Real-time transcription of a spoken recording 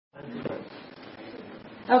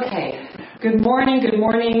Okay, good morning, good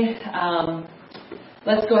morning.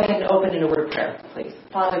 Let's go ahead and open in a word of prayer, please.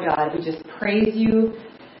 Father God, we just praise you.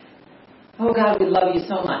 Oh God, we love you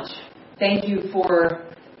so much. Thank you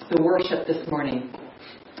for the worship this morning.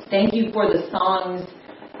 Thank you for the songs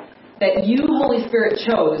that you, Holy Spirit,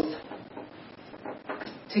 chose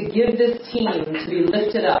to give this team to be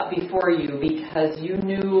lifted up before you because you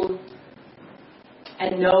knew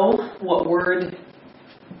and know what word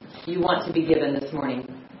you want to be given this morning.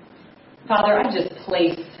 Father, I just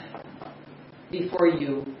place before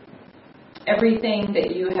you everything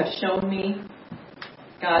that you have shown me,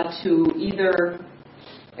 God, to either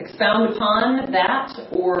expound upon that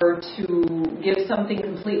or to give something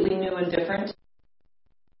completely new and different.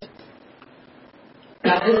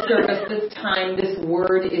 God, this service, this time, this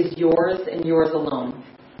word is yours and yours alone.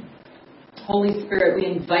 Holy Spirit, we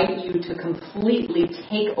invite you to completely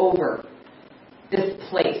take over this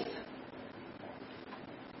place.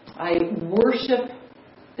 I worship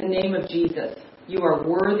the name of Jesus. You are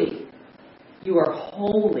worthy. You are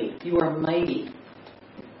holy. You are mighty.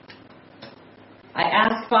 I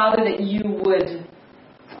ask, Father, that you would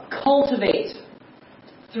cultivate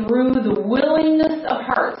through the willingness of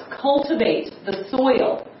hearts, cultivate the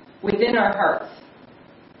soil within our hearts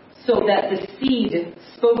so that the seed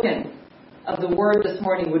spoken of the word this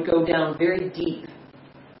morning would go down very deep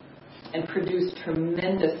and produce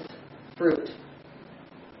tremendous fruit.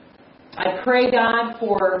 I pray, God,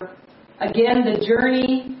 for, again, the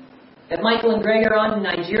journey that Michael and Greg are on in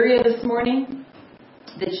Nigeria this morning,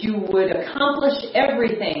 that you would accomplish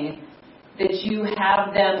everything that you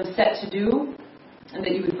have them set to do, and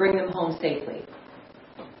that you would bring them home safely.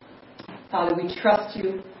 Father, we trust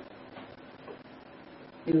you.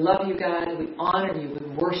 We love you, God. We honor you.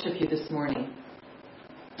 We worship you this morning.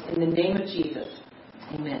 In the name of Jesus,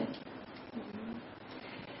 amen.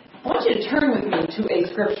 I want you to turn with me to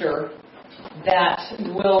a scripture that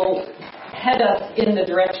will head us in the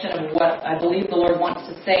direction of what I believe the Lord wants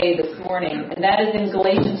to say this morning, and that is in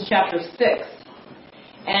Galatians chapter 6.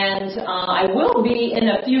 And I will be in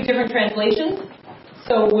a few different translations,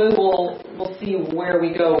 so we'll see where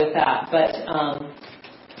we go with that. But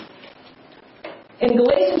in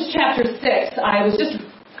Galatians chapter 6, I was just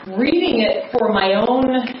reading it for my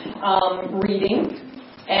own reading,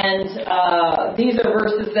 and these are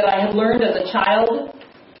verses that I had learned as a child.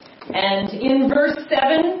 And in verse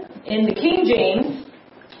 7, in the King James,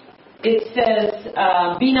 it says,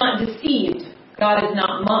 "Be not deceived, God is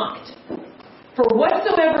not mocked. For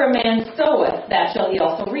whatsoever a man soweth, that shall he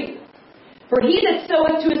also reap. For he that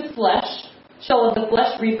soweth to his flesh shall of the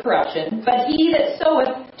flesh reap corruption, but he that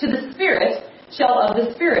soweth to the Spirit shall of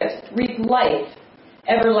the Spirit reap life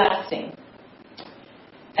everlasting.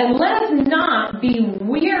 And let us not be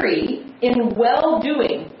weary in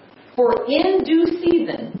well-doing, for in due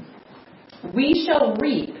season we shall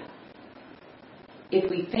reap if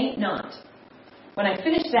we faint not." When I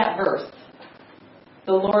finished that verse,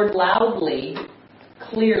 the Lord loudly,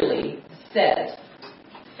 clearly said,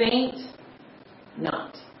 "Faint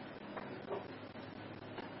not."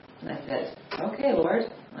 And I said, "Okay, Lord,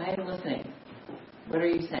 I am listening. What are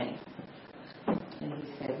you saying?" And he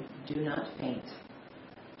said, "Do not faint.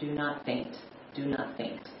 Do not faint. Do not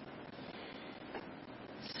faint."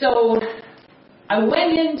 So I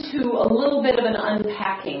went into a little bit of an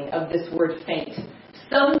unpacking of this word faint.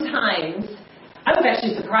 Sometimes, I was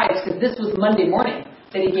actually surprised because this was Monday morning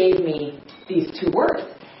that he gave me these two words.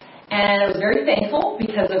 And I was very thankful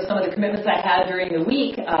because of some of the commitments I had during the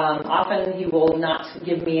week. Often he will not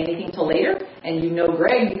give me anything till later. And you know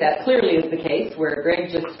Greg, that clearly is the case, where Greg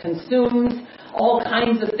just consumes all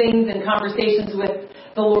kinds of things and conversations with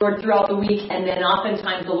the Lord throughout the week. And then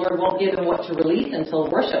oftentimes the Lord won't give him what to release until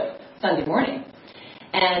worship Sunday morning.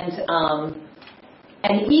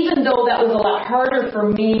 And even though that was a lot harder for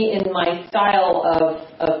me in my style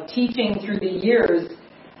of teaching through the years,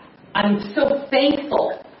 I'm so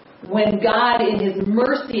thankful when God, in his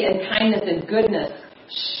mercy and kindness and goodness,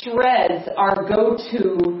 shreds our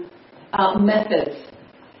go-to methods,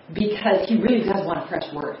 because he really does want a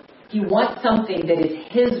fresh word. He wants something that is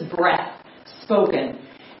his breath spoken.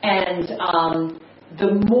 And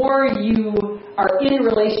the more you are in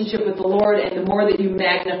relationship with the Lord and the more that you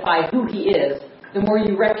magnify who he is, the more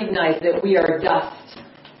you recognize that we are dust.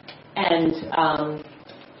 And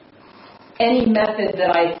any method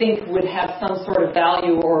that I think would have some sort of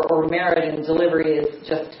value or merit in delivery is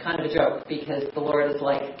just kind of a joke, because the Lord is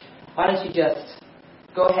like, why don't you just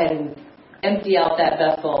go ahead and empty out that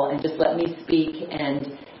vessel and just let me speak,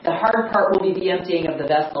 and the hard part will be the emptying of the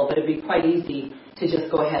vessel, but it'd be quite easy to just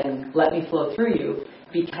go ahead and let me flow through you,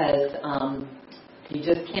 because You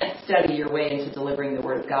just can't study your way into delivering the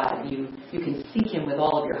Word of God. You can seek Him with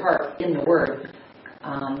all of your heart in the Word,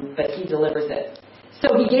 but He delivers it.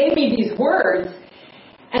 So He gave me these words,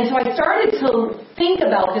 and so I started to think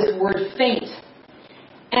about this word faint.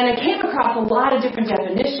 And I came across a lot of different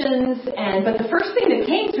definitions, but the first thing that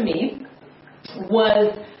came to me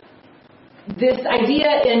was this idea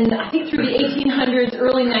I think through the 1800s,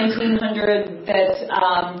 early 1900s,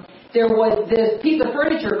 that there was this piece of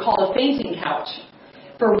furniture called a fainting couch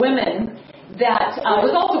for women that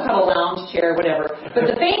was also called a lounge chair, whatever. But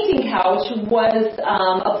the fainting couch was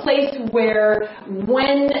a place where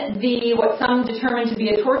when what some determined to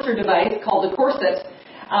be a torture device called a corset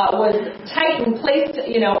was tightened, placed,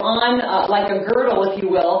 on like a girdle, if you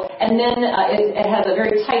will, and then it has a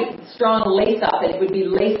very tight, strong lace up, and it would be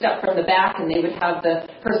laced up from the back, and they would have the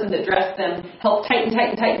person that dressed them help tighten.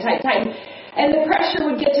 And the pressure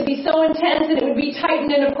would get to be so intense, and it would be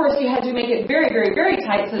tightened, and of course you had to make it very, very, very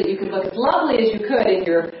tight so that you could look as lovely as you could in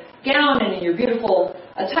your gown and in your beautiful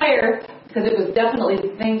attire, because it was definitely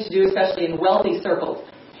the thing to do, especially in wealthy circles.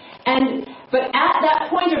 But at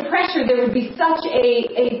that point of pressure, there would be such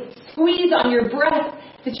a squeeze on your breath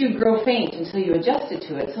that you'd grow faint until you adjusted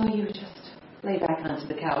to it. So you would just lay back onto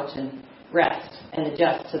the couch and rest and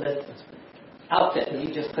adjust to this outfit that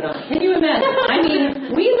you just put on. Can you imagine? I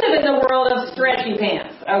mean, we live in the world of stretchy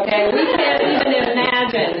pants, okay? We can't even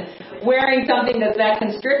imagine wearing something that's that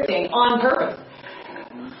constricting on purpose.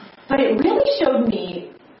 But it really showed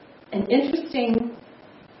me an interesting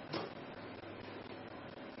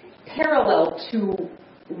parallel to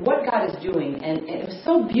what God is doing, and it was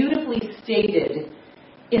so beautifully stated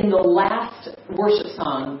in the last worship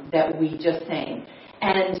song that we just sang.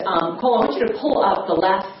 And Cole, I want you to pull up the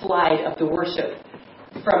last slide of the worship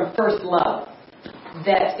from First Love.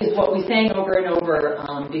 That is what we sang over and over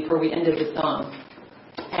before we ended the song.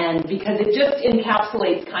 And because it just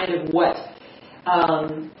encapsulates kind of what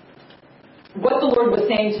the Lord was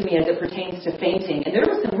saying to me as it pertains to fainting. And there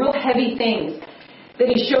were some real heavy things that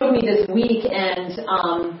He showed me this week, and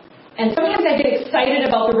sometimes I get excited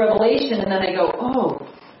about the revelation, and then I go, oh,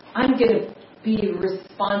 I'm going to be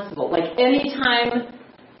responsible. Like anytime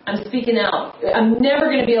I'm speaking out, I'm never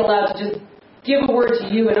going to be allowed to just give a word to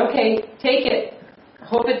you and, okay, take it,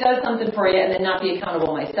 hope it does something for you, and then not be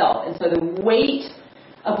accountable myself. And so the weight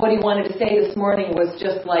of what He wanted to say this morning was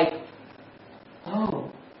just like, oh,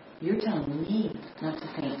 you're telling me not to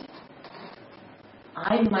faint.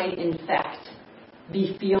 I might, in fact,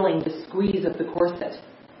 be feeling the squeeze of the corset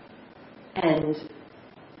and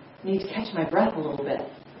need to catch my breath a little bit.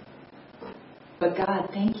 But God,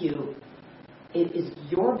 thank you. It is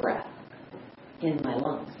your breath in my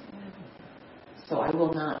lungs. So I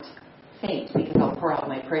will not faint because I'll pour out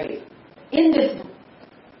my praise. In this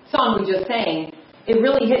song we just sang, it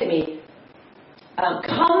really hit me.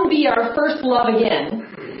 Come be our first love again,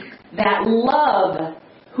 that love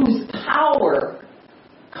whose power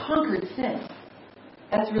conquered sin.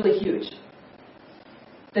 That's really huge.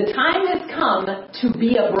 The time has come to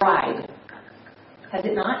be a bride. Has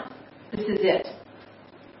it not? This is it.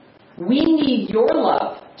 We need your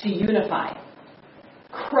love to unify.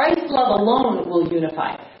 Christ's love alone will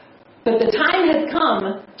unify. But the time has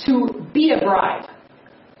come to be a bride.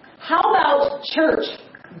 How about church?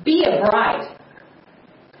 Be a bride.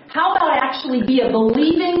 How about actually be a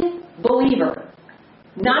believing believer?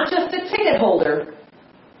 Not just a ticket holder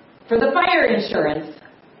for the fire insurance,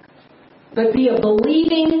 but be a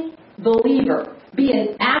believing believer. Be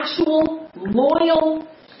an actual, loyal,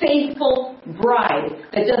 faithful bride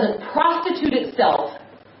that doesn't prostitute itself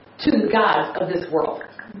to the gods of this world.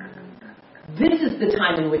 This is the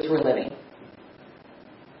time in which we're living.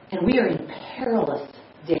 And we are in perilous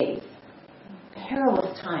days.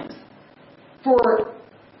 Perilous times. For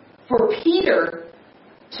Peter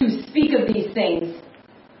to speak of these things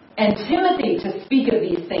and Timothy to speak of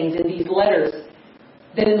these things in these letters,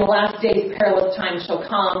 that in the last days perilous times shall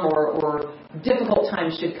come or difficult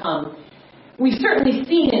times should come. We've certainly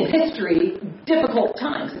seen in history difficult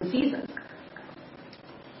times and seasons.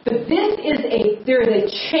 But there is a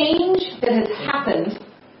change that has happened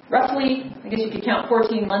roughly, I guess you could count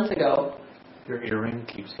 14 months ago. Your earring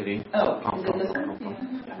keeps hitting. Oh, is it this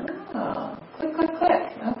one? Yeah. Oh, click, click, click.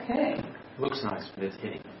 Okay. Looks nice, but it's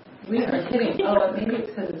hitting. We are hitting. Oh, maybe it's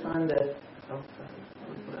because it's on the...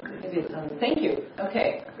 Maybe it's on. Thank you.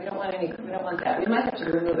 Okay. We don't want that. We might have to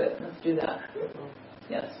remove it. Let's do that.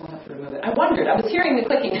 Yes, we'll have to remove it. I wondered. I was hearing the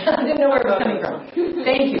clicking. I didn't know where it was coming from.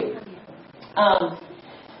 Thank you.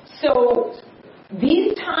 So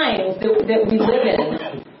these times that we live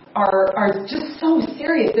in are just so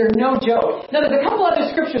serious. They're no joke. Now, there's a couple other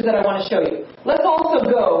scriptures that I want to show you. Let's also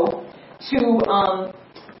go to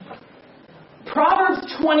Proverbs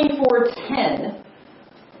 24:10,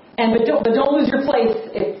 but don't lose your place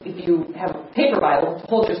if you have a paper Bible.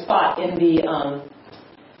 Hold your spot in the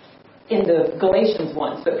Galatians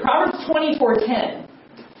ones. But Proverbs 24:10,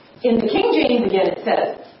 in the King James again, it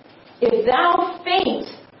says, "If thou faint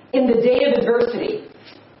in the day of adversity,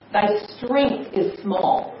 thy strength is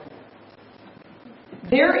small."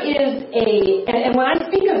 There is and when I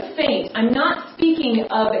speak of faint, I'm not speaking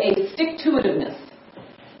of a stick-to-itiveness.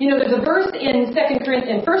 You know, there's a verse in 1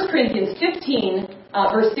 Corinthians 15,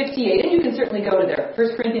 verse 58, and you can certainly go to there.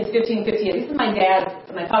 1 Corinthians 15:58. This is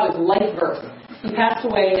my father's life verse. He passed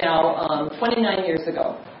away now 29 years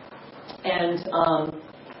ago. And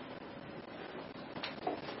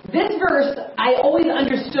this verse, I always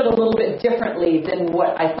understood a little bit differently than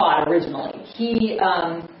what I thought originally.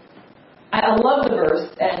 I love the verse,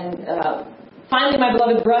 and finally, my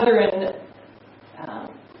beloved brethren,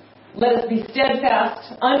 let us be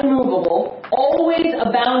steadfast, unmovable, always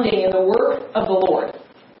abounding in the work of the Lord.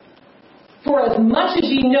 For as much as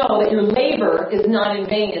ye know that your labor is not in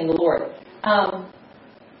vain in the Lord.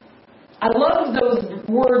 I love those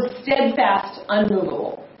words, steadfast,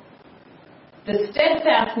 unmovable. The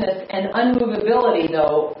steadfastness and unmovability,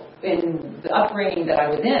 though, in the upbringing that I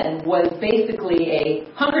was in, was basically a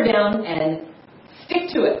hunker down and stick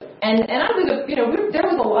to it. And I was, there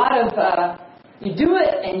was a lot of you do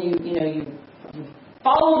it and you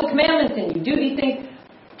follow the commandments and you do these things.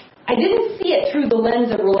 I didn't see it through the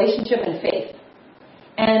lens of relationship and faith.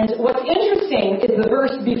 And what's interesting is the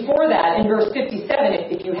verse before that, in verse 57,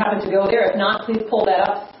 if you happen to go there. If not, please pull that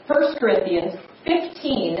up. 1 Corinthians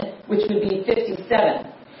 15, which would be 57.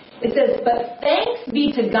 It says, "But thanks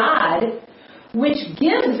be to God, which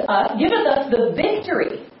giveth us the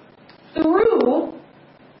victory through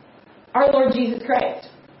our Lord Jesus Christ."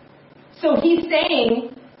 So he's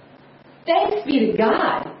saying, thanks be to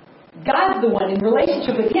God. God's the one in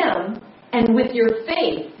relationship with Him, and with your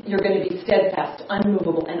faith, you're going to be steadfast,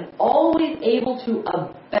 unmovable, and always able to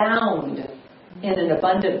abound in an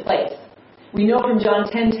abundant place. We know from John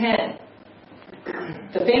 10:10,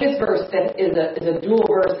 the famous verse that is a dual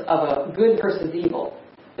verse of a good versus evil.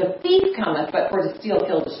 The thief cometh but for to steal,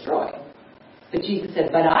 kill, destroy. But Jesus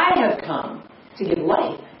said, "But I have come to give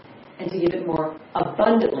life, and to give it more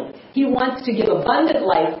abundantly." He wants to give abundant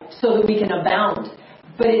life so that we can abound.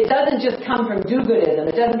 But it doesn't just come from do-goodism.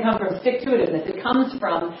 It doesn't come from stick-to-itiveness. It comes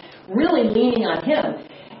from really leaning on Him.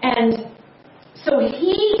 And so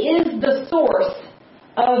He is the source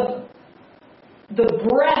of the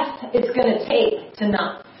breath it's going to take to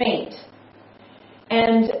not faint.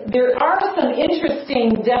 And there are some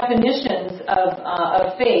interesting definitions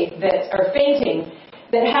of faith that are fainting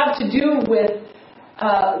that have to do with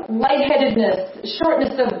lightheadedness,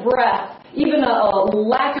 shortness of breath, even a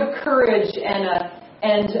lack of courage and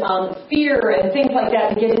fear and things like that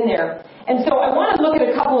to get in there. And so I want to look at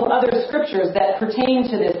a couple of other scriptures that pertain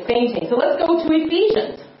to this fainting. So let's go to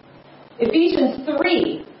Ephesians. Ephesians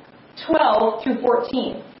 3:12 through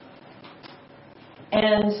 14.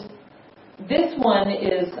 And this one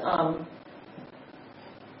is,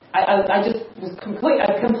 I just was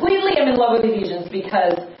I completely am in love with Ephesians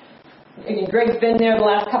because Greg's been there the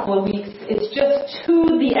last couple of weeks. It's just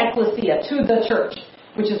to the ecclesia, to the church,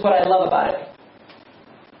 which is what I love about it.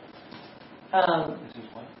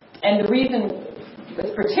 And the reason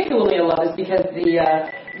it's particularly I love is because the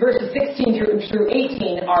verses 16 through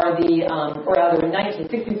 18 are or rather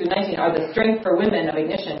 16 through 19 are the Strength for Women of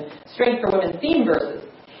Ignition, Strength for Women theme verses.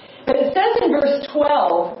 But it says in verse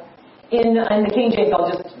 12 in the King James,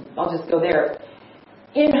 I'll just go there.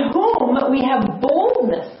 "In whom we have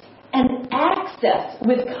boldness and access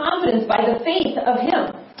with confidence by the faith of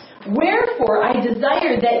Him. Wherefore I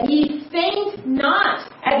desire that ye faint not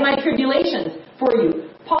at my tribulations for you."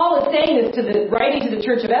 Paul is saying this writing to the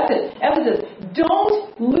church of Ephesus.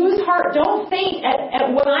 Don't lose heart. Don't faint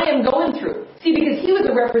at what I am going through. See, because he was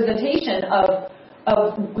a representation of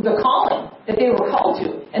the calling that they were called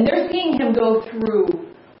to. And they're seeing him go through,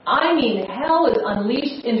 hell is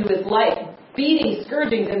unleashed into his life. Beatings,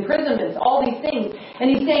 scourgings, imprisonments, all these things. And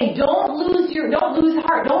he's saying, don't lose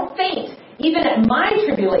heart. Don't faint, even at my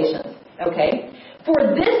tribulations. Okay?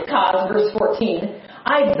 "For this cause," verse 14,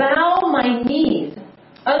 "I bow my knees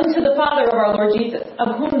unto the Father of our Lord Jesus,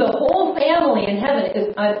 of whom the whole family in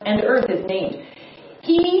heaven and earth is named."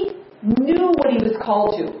 He knew what he was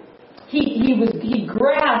called to. He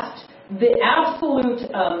grasped the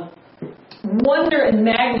absolute wonder and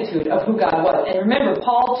magnitude of who God was. And remember,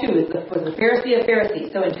 Paul too was the Pharisee of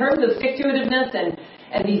Pharisees. So in terms of stick-to-itiveness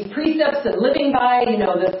and these precepts and living by,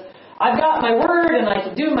 this, I've got my word and I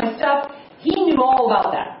can do my stuff. He knew all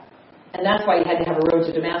about that. And that's why he had to have a road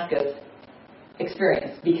to Damascus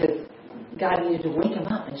experience, because God needed to wake him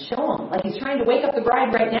up and show him. Like he's trying to wake up the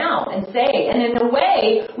bride right now and say, and in a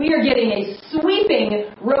way, we are getting a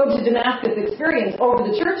sweeping road to Damascus experience over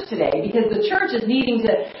the church today, because the church is needing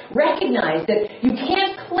to recognize that you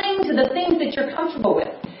can't cling to the things that you're comfortable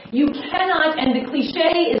with. You cannot, and the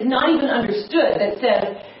cliche is not even understood that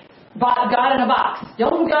says, God in a box.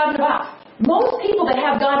 Don't put God in a box. Most people that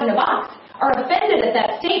have God in a box are offended at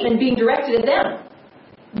that statement being directed at them,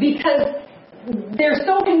 because they're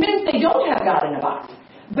so convinced they don't have God in a box.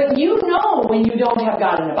 But you know when you don't have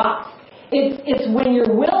God in a box. It's when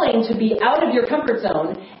you're willing to be out of your comfort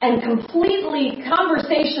zone and completely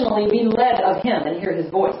conversationally be led of Him and hear His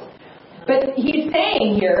voice. But he's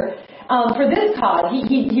saying here, for this cause,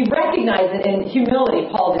 he recognized it in humility,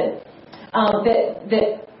 Paul did,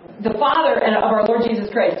 that the Father of our Lord Jesus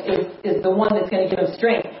Christ is the one that's going to give him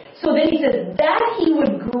strength. So then he says, that He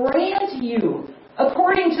would grant you,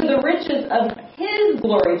 according to the riches of His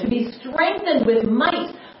glory, to be strengthened with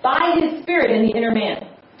might by His Spirit in the inner man,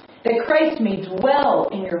 that Christ may dwell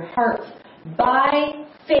in your hearts by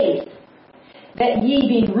faith, that ye,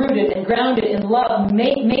 being rooted and grounded in love,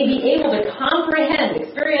 may be able to comprehend,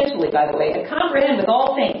 experientially, by the way, to comprehend with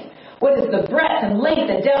all saints what is the breadth and length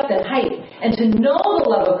and depth and height, and to know the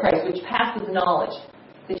love of Christ which passes knowledge,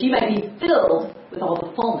 that ye might be filled with all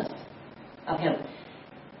the fullness of Him.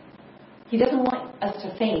 He doesn't want us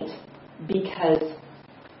to faint, because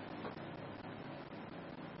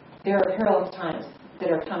there are perilous times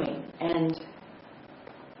that are coming. And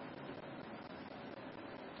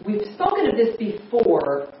we've spoken of this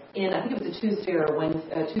before in, I think it was a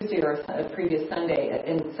Tuesday or a previous Sunday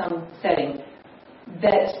in some setting,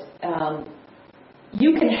 that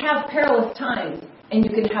you can have perilous times and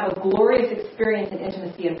you can have a glorious experience in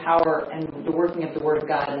intimacy and power and the working of the Word of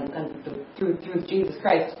God and through Jesus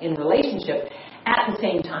Christ in relationship at the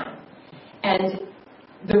same time. And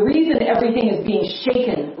the reason everything is being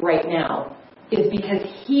shaken right now is because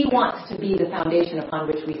He wants to be the foundation upon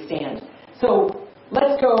which we stand. So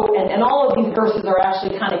let's go, and all of these verses are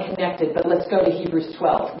actually kind of connected, but let's go to Hebrews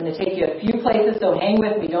 12. I'm going to take you a few places, so hang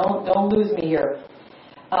with me. Don't lose me here.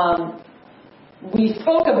 We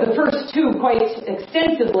spoke of the first two quite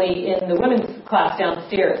extensively in the women's class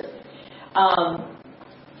downstairs.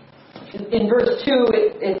 In verse 2,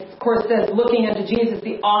 it of course says, looking unto Jesus,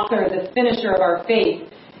 the author, the finisher of our faith,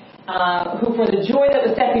 who for the joy that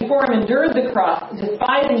was set before Him endured the cross,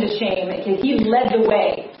 despising the shame, because He led the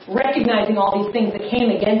way, recognizing all these things that came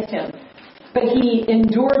against Him. But He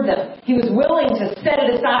endured them. He was willing to set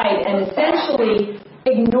it aside and essentially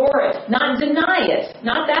ignore it, not deny it,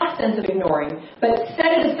 not that sense of ignoring, but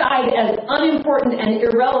set it aside as unimportant and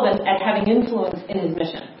irrelevant at having influence in His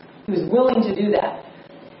mission. He was willing to do that.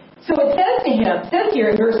 So it says here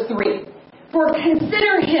in verse 3, for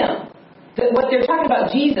consider Him, that what they're talking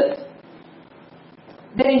about, Jesus,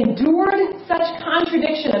 that endured such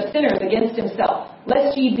contradiction of sinners against Himself,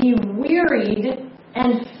 lest ye be wearied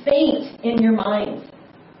and faint in your minds.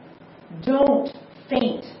 Don't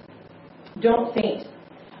faint. Don't faint.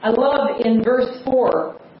 I love in verse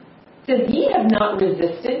 4, it says, ye have not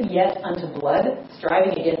resisted yet unto blood,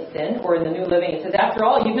 striving against sin. Or in the New Living, it says, after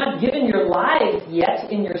all, you've not given your lives yet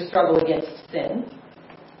in your struggle against sin.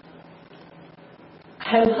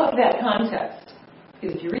 I love that context,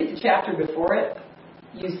 because if you read the chapter before it,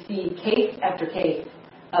 you see case after case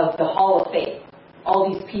of the Hall of Faith.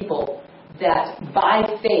 All these people that by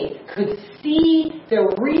faith could see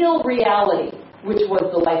the real reality, which was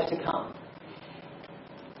the life to come.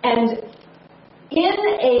 And in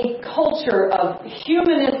a culture of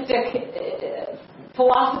humanistic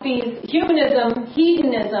philosophies, humanism,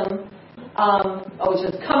 hedonism, which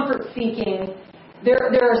is comfort-seeking,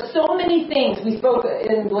 there are so many things. We spoke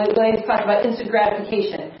in the latest class about instant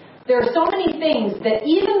gratification. There are so many things that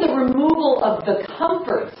even the removal of the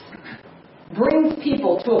comforts brings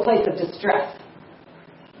people to a place of distress.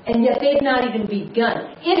 And yet they've not even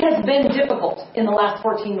begun. It has been difficult in the last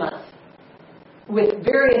 14 months with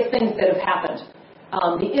various things that have happened.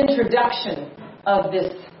 The introduction of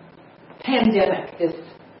this pandemic, this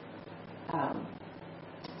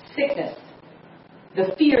sickness,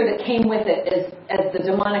 the fear that came with it as the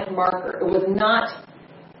demonic marker. It was not,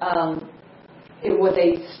 it was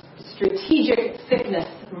a strategic sickness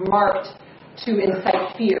marked to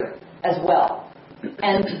incite fear as well.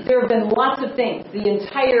 And there have been lots of things.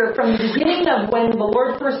 From the beginning of when the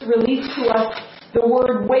Lord first released to us the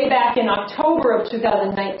word way back in October of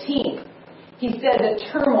 2019, He said that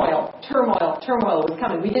turmoil was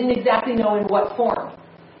coming. We didn't exactly know in what form.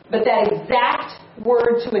 But that exact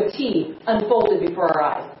word to a T unfolded before our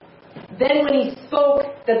eyes. then when he spoke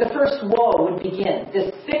that the first woe would begin,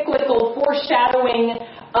 this cyclical foreshadowing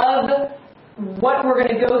of what we're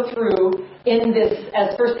going to go through in this,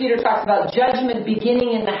 as 1 Peter talks about, judgment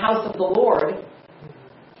beginning in the house of the Lord.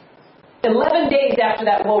 11 days after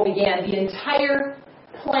that woe began, the entire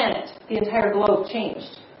planet, the entire globe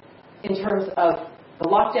changed in terms of the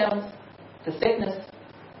lockdowns, the sickness,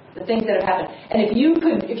 the things that have happened. And if you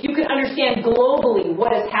could understand globally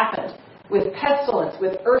what has happened with pestilence,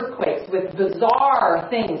 with earthquakes, with bizarre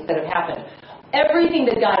things that have happened, everything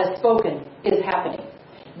that God has spoken is happening.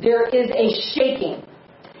 There is a shaking,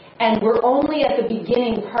 and we're only at the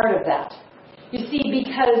beginning part of that. You see,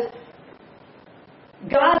 because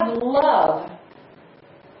God's love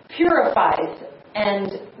purifies and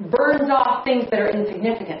burns off things that are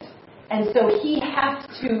insignificant. And so he has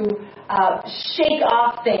to shake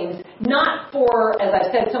off things, not for, as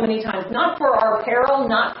I've said so many times, not for our peril,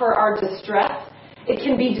 not for our distress. It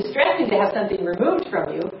can be distressing to have something removed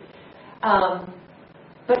from you,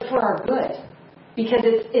 but for our good. Because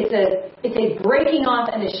it's a breaking off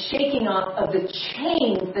and a shaking off of the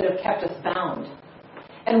chains that have kept us bound.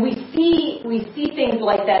 And we see things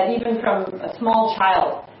like that even from a small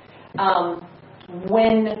child.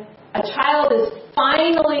 When a child is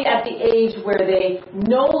finally at the age where they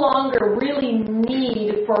no longer really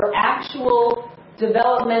need, for actual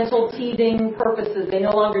developmental teething purposes, they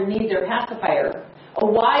no longer need their pacifier, a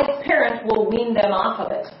wise parent will wean them off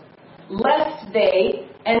of it, lest they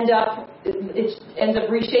it ends up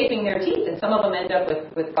reshaping their teeth, and some of them end up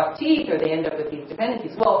with buck teeth, or they end up with these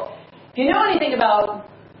dependencies. Well, if you know anything about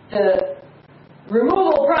the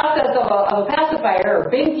removal process of a pacifier,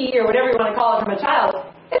 or binky, or whatever you want to call it from a child,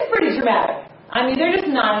 it's pretty traumatic. I mean, they're just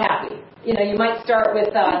not happy. You know, you might start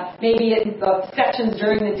with maybe sections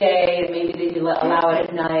during the day, and maybe you allow it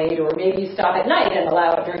at night, or maybe you stop at night and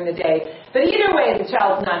allow it during the day. But either way, the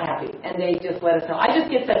child's not happy, and they just let us know. I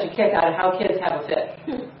just get such a kick out of how kids have a fit.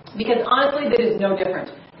 Because honestly, that is no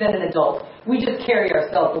different than an adult. We just carry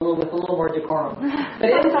ourselves with a little more decorum. But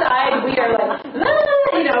inside, we are like,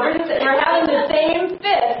 you know, we're having the same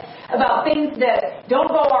fit about things that don't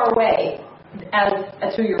go our way as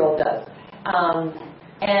a 2-year-old does.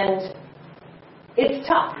 And it's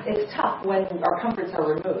tough. It's tough when our comforts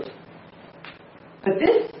are removed. But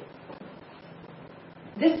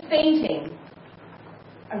this fainting,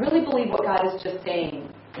 I really believe what God is just saying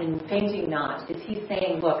in fainting not is he's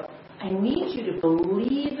saying, look, I need you to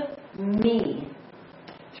believe me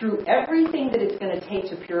through everything that it's going to take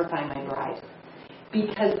to purify my bride.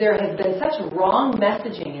 Because there has been such wrong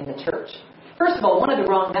messaging in the church. First of all, one of the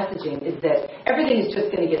wrong messaging is that everything is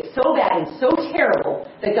just going to get so bad and so terrible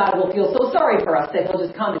that God will feel so sorry for us that he'll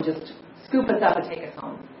just come and just scoop us up and take us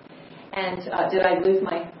home. And did I lose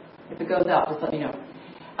my... If it goes out, just let me know.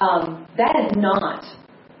 That is not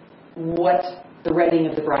what the readying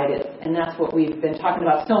of the bride is. And that's what we've been talking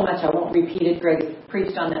about so much. I won't repeat it. Greg has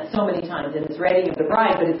preached on that so many times in his readying of the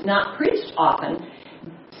bride, but it's not preached often.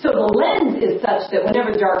 So the lens is such that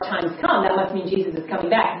whenever dark times come, that must mean Jesus is coming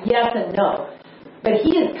back. Yes and no. But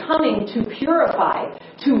he is coming to purify,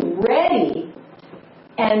 to ready.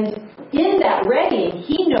 And in that readying,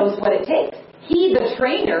 he knows what it takes. He, the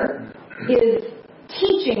trainer, is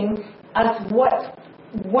teaching us what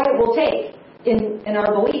it will take in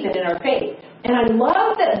our belief and in our faith. And I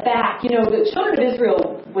love that back, you know, the children of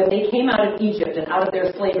Israel, when they came out of Egypt and out of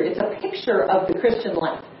their slavery, it's a picture of the Christian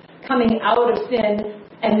life, coming out of sin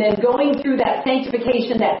and then going through that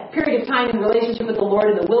sanctification, that period of time in relationship with the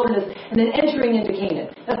Lord in the wilderness, and then entering into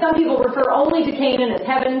Canaan. Now, some people refer only to Canaan as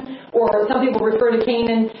heaven, or some people refer to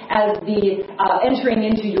Canaan as the entering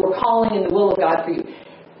into your calling and the will of God for you.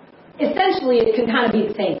 Essentially, it can kind of be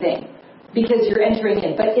the same thing, because you're entering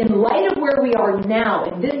in. But in light of where we are now,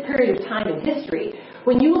 in this period of time in history,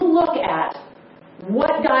 when you look at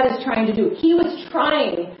what God is trying to do, he was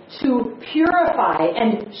trying to purify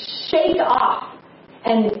and shake off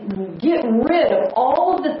and get rid of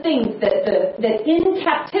all of the things that in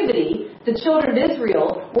captivity the children of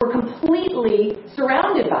Israel were completely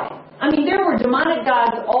surrounded by. I mean, there were demonic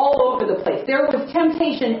gods all over the place. There was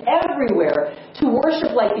temptation everywhere to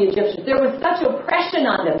worship like the Egyptians. There was such oppression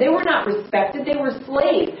on them. They were not respected. They were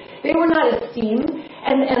slaves. They were not esteemed.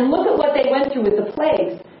 And look at what they went through with the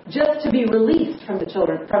plagues just to be released from the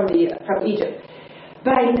children from Egypt.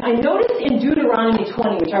 But I noticed in Deuteronomy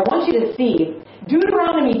 20, which I want you to see,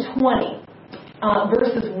 Deuteronomy 20,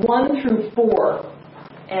 verses 1 through 4.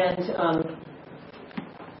 And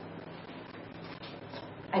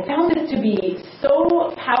I found this to be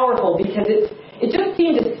so powerful because it just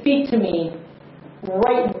seemed to speak to me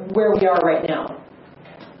right where we are right now.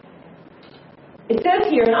 It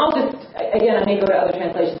says here, and I'll just, again, I may go to other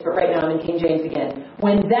translations, but right now I'm in King James again.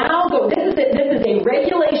 When thou go, this is a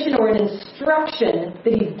regulation or an instruction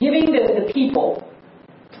that he's giving the people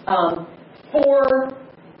for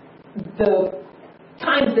the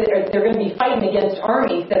times that they're going to be fighting against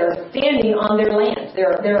armies that are standing on their land.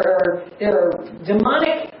 There are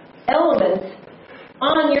demonic elements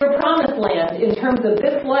on your promised land in terms of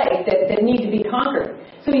this life that need to be conquered.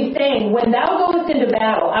 So he's saying, when thou goest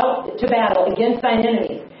out to battle against thine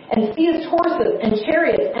enemies, and seest horses and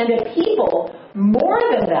chariots and a people more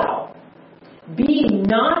than thou, be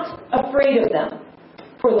not afraid of them.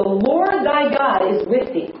 For the Lord thy God is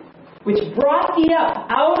with thee, which brought thee up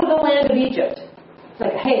out of the land of Egypt. It's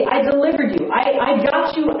like, hey, I delivered you. I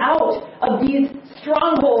got you out of these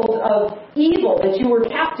strongholds of evil that you were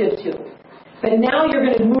captive to. But now you're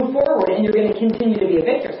going to move forward and you're going to continue to be a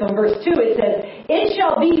victor. So in verse 2 it says, It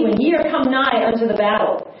shall be when ye are come nigh unto the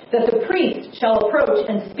battle, that the priest shall approach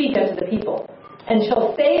and speak unto the people, and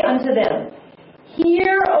shall say unto them,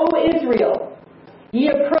 Hear, O Israel, ye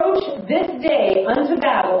approach this day unto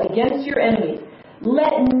battle against your enemies.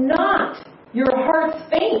 Let not your hearts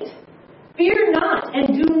faint. Fear not, and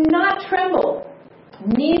do not tremble,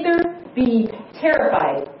 neither be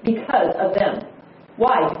terrified because of them.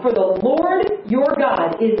 Why? For the Lord your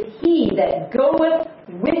God is he that goeth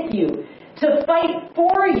with you to fight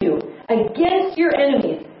for you against your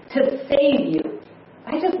enemies, to save you.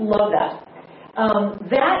 I just love that.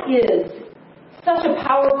 That is such a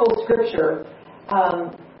powerful scripture.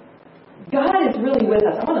 God is really with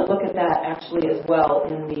us. I want to look at that actually as well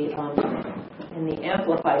in the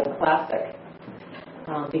Amplified Classic,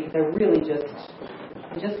 because I really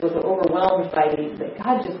just was overwhelmed by these, that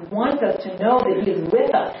God just wants us to know that he is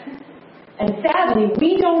with us. And sadly,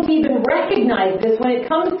 we don't even recognize this when it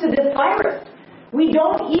comes to this virus. We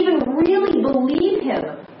don't even really believe him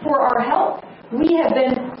for our help. We have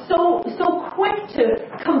been so quick to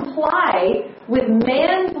comply with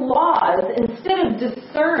man's laws instead of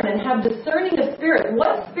discern and have discerning of spirit.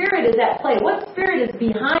 What spirit is at play? What spirit is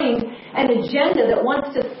behind an agenda that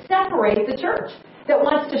wants to separate the church? That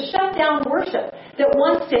wants to shut down worship, that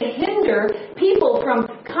wants to hinder people from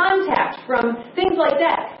contact, from things like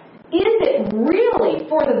that. Is it really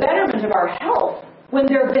for the betterment of our health when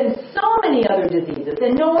there have been so many other diseases?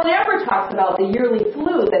 And no one ever talks about the yearly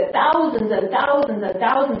flu that thousands and thousands and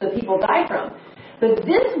thousands of people die from. But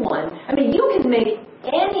this one, I mean, you can make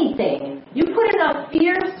anything. You put enough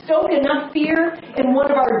fear, stoke enough fear in one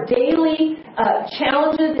of our daily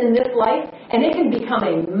challenges in this life, and it can become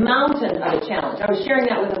a mountain of a challenge. I was sharing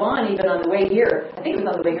that with Yvonne even on the way here. I think it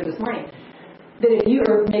was on the way here this morning. That if you,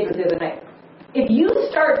 or maybe it was the other night, if you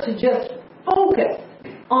start to just focus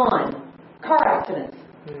on car accidents,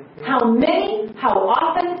 how many, how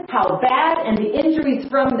often, how bad, and the injuries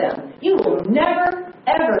from them, you will never,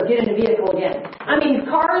 ever get in a vehicle again. I mean,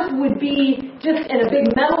 cars would be just in a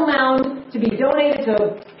big metal mound to be donated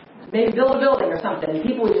to maybe build a building or something. And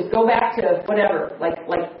people would just go back to whatever, like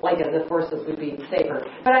the horses would be safer.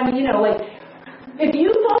 But I mean, if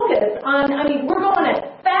you focus on, we're going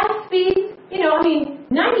at fast speeds,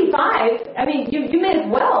 95, you may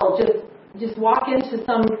as well just walk into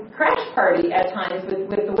some crash party at times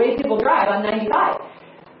with the way people drive on 95.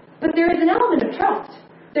 But there is an element of trust.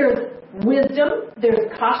 There's wisdom,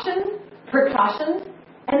 there's caution, precautions,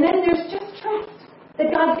 and then there's just trust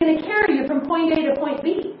that God's going to carry you from point A to point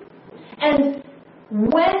B. And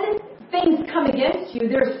when things come against you,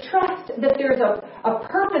 there's trust that there's a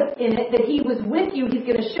purpose in it, that he was with you. He's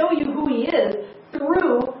going to show you who he is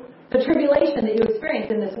through the tribulation that you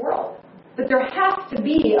experience in this world. But there has to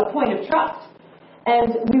be a point of trust.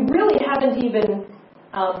 And we really haven't even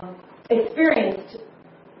experienced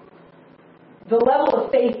the level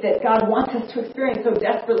of faith that God wants us to experience so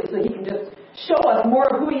desperately, so he can just show us more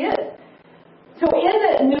of who he is. So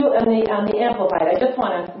in the Amplified, I just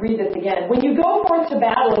want to read this again. When you go forth to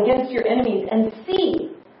battle against your enemies and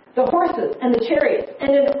see the horses and the chariots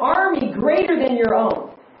and an army greater than your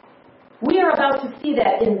own, we are about to see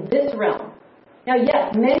that in this realm. Now,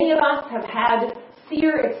 yes, many of us have had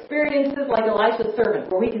seer experiences like Elisha's servant,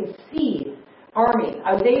 where we can see armies.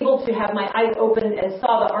 I was able to have my eyes opened and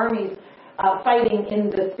saw the armies fighting in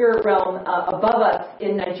the spirit realm above us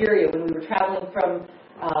in Nigeria when we were traveling from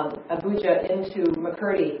Abuja into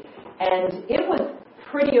Makurdi. And it was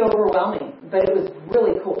pretty overwhelming, but it was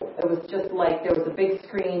really cool. It was just like there was a big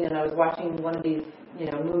screen and I was watching one of these,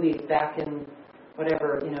 movies back in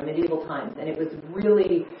whatever, medieval times. And it was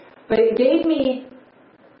really, but it gave me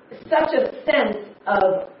such a sense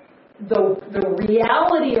of the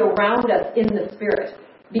reality around us in the spirit.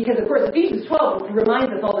 Because, of course, Ephesians 12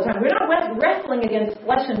 reminds us all the time, we're not wrestling against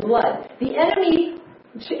flesh and blood. The enemy,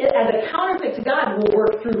 as a counterfeit to God, will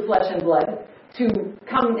work through flesh and blood to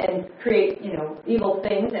come and create, evil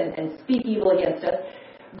things and speak evil against us.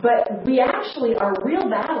 But we actually, our real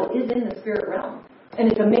battle is in the spirit realm. And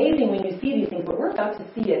it's amazing when you see these things, but we're about to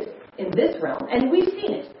see it in this realm. And we've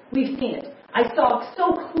seen it. We've seen it. I saw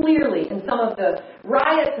so clearly in some of the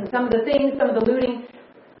riots and some of the things, some of the looting.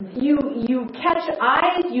 You catch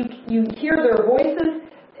eyes, you hear their voices.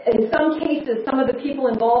 In some cases, some of the people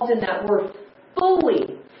involved in that were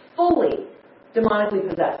fully demonically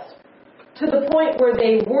possessed. To the point where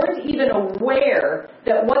they weren't even aware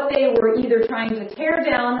that what they were either trying to tear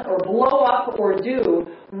down or blow up or do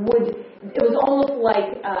it was almost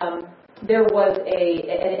like there was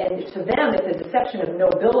and to them it's a deception of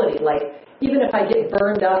nobility, like even if I get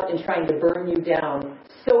burned up and trying to burn you down,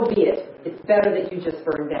 so be it. It's better that you just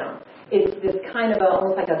burn down. It's this kind of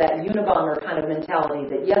almost like that Unabomber kind of mentality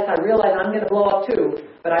that yes, I realize I'm going to blow up too,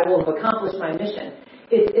 but I will have accomplished my mission.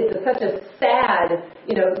 It's such a sad,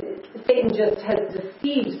 Satan just has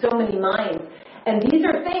deceived so many minds. And these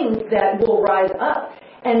are things that will rise up.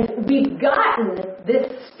 And we've gotten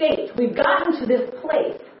this state, we've gotten to this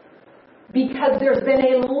place because there's been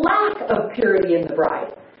a lack of purity in the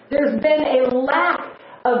bride. There's been a lack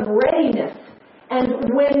of readiness.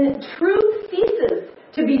 And when truth ceases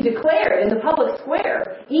to be declared in the public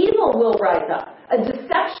square, evil will rise up. A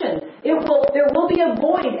deception. There will be a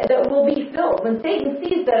void that will be filled. When Satan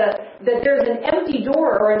sees that there's an empty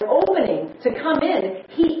door or an opening to come in,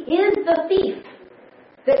 he is the thief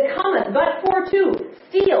that cometh but for to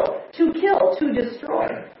steal, to kill, to destroy.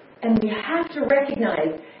 And we have to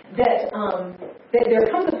recognize that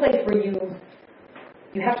there comes a place where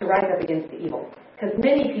you have to rise up against the evil. Because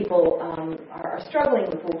many people are struggling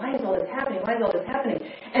with, well, why is all this happening? Why is all this happening?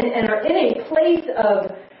 And are in a place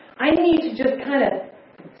of, I need to just kind of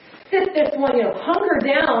sit this one, hunker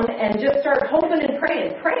down and just start hoping and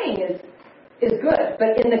praying. Praying is good.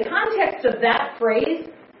 But in the context of that phrase,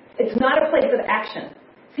 it's not a place of action.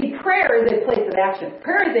 See, prayer is a place of action.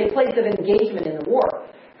 Prayer is a place of engagement in the war.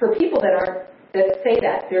 For people that say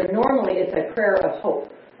that, it's a prayer of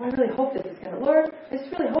hope. I really hope this is going to, Lord, I just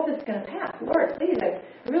really hope this is going to pass. Lord, please, I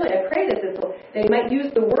pray that this will, they might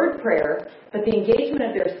use the word prayer, but the engagement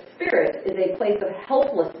of their spirit is a place of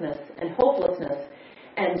helplessness and hopelessness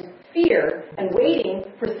and fear and waiting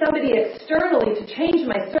for somebody externally to change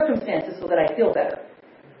my circumstances so that I feel better.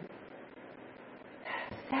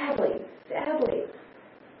 Sadly,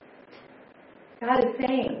 God is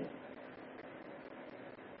saying,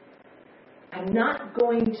 I'm not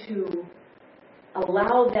going to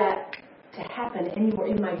allow that to happen anymore.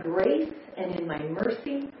 In my grace and in my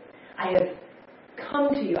mercy, I have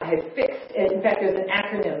come to you. I have fixed. In fact, there's an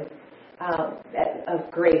acronym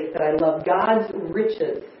of grace that I love. God's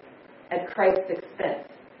riches at Christ's expense.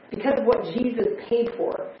 Because of what Jesus paid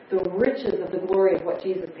for, the riches of the glory of what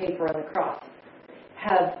Jesus paid for on the cross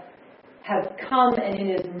have come, and in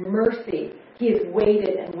His mercy, He has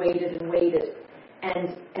waited and waited and waited.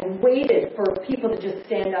 And waited for people to just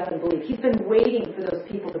stand up and believe. He's been waiting for those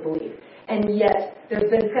people to believe. And yet, there's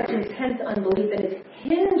been such intense unbelief that it's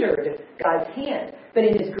hindered God's hand. But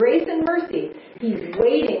in His grace and mercy, He's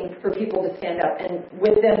waiting for people to stand up. And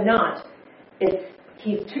with them not,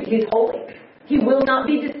 He's holy. He will not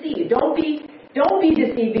be deceived. Don't be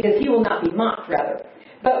deceived, because He will not be mocked, rather.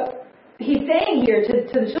 But He's saying here to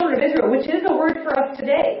the children of Israel, which is a word for us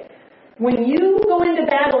today, when you go into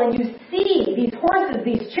battle and you see these horses,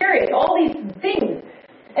 these chariots, all these things,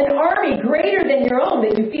 an army greater than your own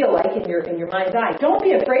that you feel like in your mind's eye, don't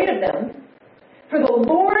be afraid of them. For the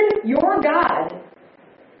Lord your God,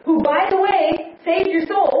 who, by the way, saved your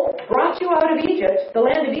soul, brought you out of Egypt, the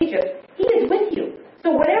land of Egypt, He is with you.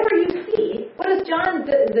 So whatever you see, what does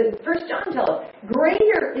the 1 John tell us?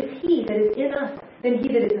 Greater is He that is in us than he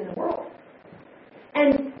that is in the world.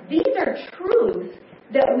 And these are truths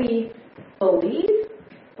that we believe,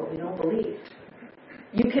 but we don't believe.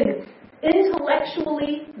 You can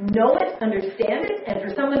intellectually know it, understand it, and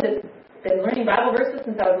for someone that's been learning Bible verses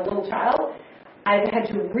since I was a little child, I've had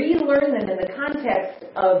to relearn them in the context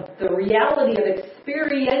of the reality of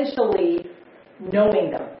experientially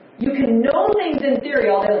knowing them. You can know things in theory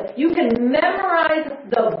all day long. You can memorize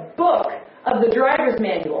the book of the driver's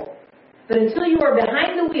manual, but until you are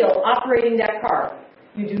behind the wheel operating that car,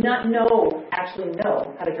 you do not actually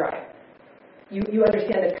know how to drive. You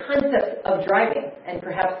understand the concept of driving, and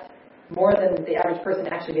perhaps more than the average person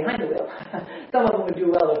actually behind the wheel. Some of them would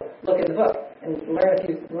do well to look in the book and learn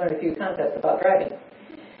a few concepts about driving.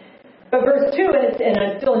 But verse 2, and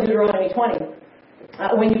I'm still in Deuteronomy 20,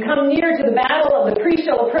 When you come near to the battle, the priest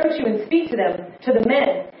shall approach you and speak to them, to the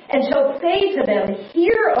men, and shall say to them,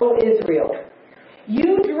 Hear, O Israel,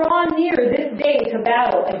 you draw near this day to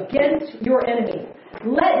battle against your enemies.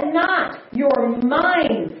 Let not your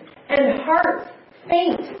minds and hearts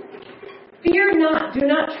faint. Fear not, do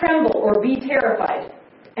not tremble or be terrified,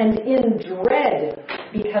 and in dread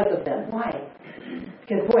because of them. Why?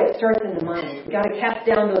 Because, boy, it starts in the mind. You've got to cast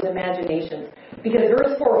down those imaginations. Because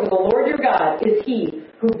verse 4, For the Lord your God is He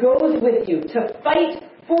who goes with you to fight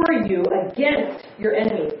for you against your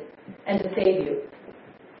enemies and to save you.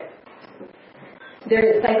 There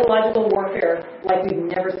is psychological warfare like we've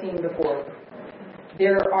never seen before.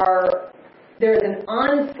 There is an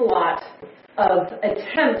onslaught of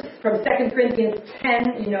attempts from 2 Corinthians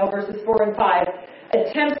 10, verses 4 and 5,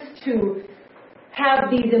 attempts to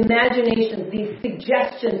have these imaginations, these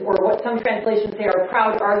suggestions, or what some translations say are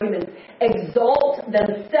proud arguments, exalt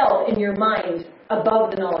themselves in your mind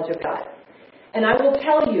above the knowledge of God. And I will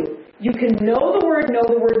tell you, you can know the Word,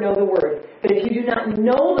 but if you do not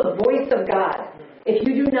know the voice of God, if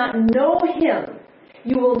you do not know Him,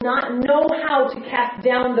 you will not know how to cast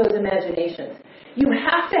down those imaginations. You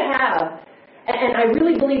have to have, and I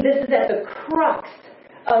really believe this is at the crux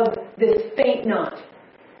of this faint not.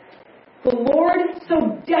 The Lord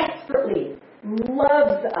so desperately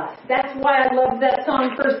loves us. That's why I love that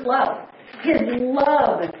song, First Love. His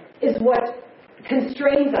love is what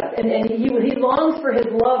constrains us. And he longs for His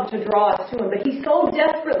love to draw us to Him. But He so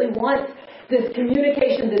desperately wants this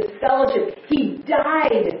communication, this fellowship. He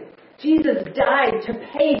died. Jesus died to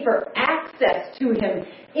pay for access to Him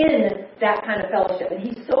in that kind of fellowship. And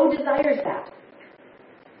He so desires that.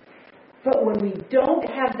 But when we don't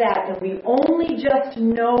have that and we only just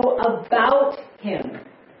know about Him,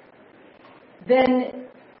 then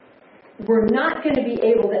we're not going to be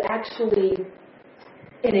able to actually,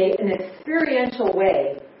 in an experiential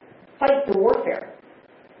way, fight the warfare.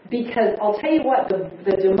 Because I'll tell you what,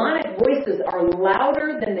 the demonic voices are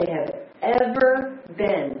louder than they have ever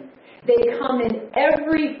been. They come in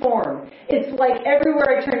every form. It's like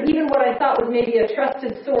everywhere I turn, even what I thought was maybe a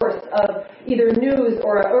trusted source of either news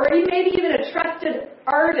or maybe even a trusted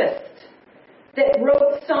artist that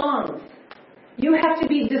wrote songs. You have to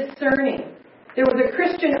be discerning. There was a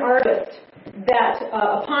Christian artist that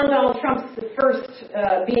upon Donald Trump's first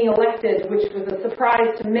being elected, which was a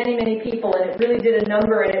surprise to many, many people, and it really did a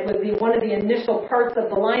number, and it was one of the initial parts of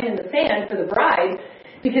the line in the sand for the bride,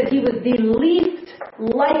 because he was the least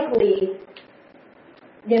likely,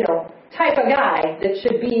 type of guy that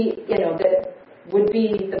should be, that would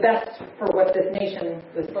be the best for what this nation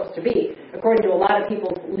was supposed to be, according to a lot of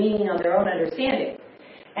people leaning on their own understanding.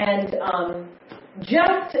 And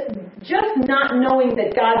just not knowing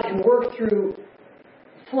that God can work through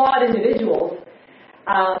flawed individuals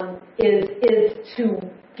is to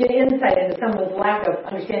get insight into someone's lack of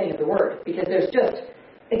understanding of the Word, because there's just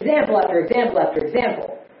example after example after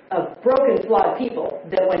example of broken, flawed people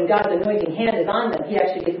that when God's anointing hand is on them, He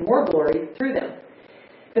actually gets more glory through them.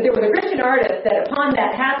 But there was a Christian artist that upon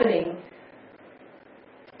that happening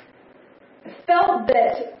felt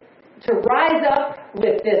that to rise up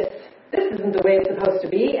with this isn't the way it's supposed to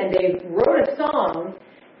be, and they wrote a song,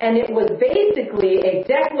 and it was basically a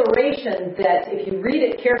declaration that, if you read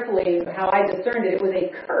it carefully, how I discerned it, it was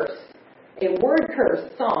a curse, a word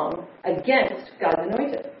curse song against God's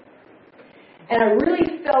anointed. And I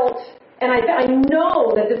really felt, and I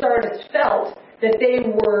know that this artist felt that they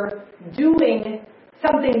were doing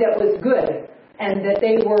something that was good, and that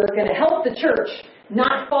they were going to help the church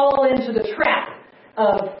not fall into the trap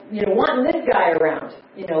of, wanting this guy around.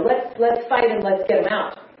 Let's fight him, let's get him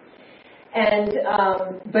out. And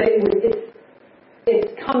but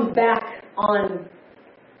it comes back on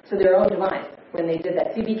to their own demise when they did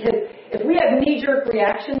that. See, because if we have knee-jerk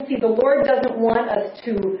reactions, the Lord doesn't want us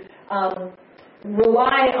to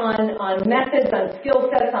rely on methods, on skill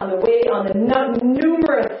sets, on the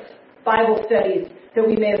numerous Bible studies that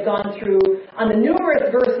we may have gone through, on the numerous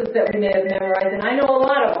verses that we may have memorized, and I know a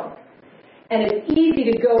lot of them. And it's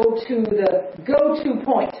easy to go to the go-to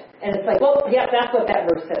point. And it's like, well, yeah, that's what that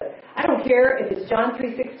verse says. I don't care if it's John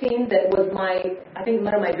 3:16 that was I think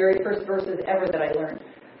one of my very first verses ever that I learned.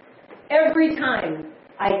 Every time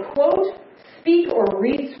I quote, speak, or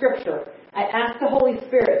read Scripture, I ask the Holy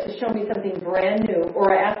Spirit to show me something brand new,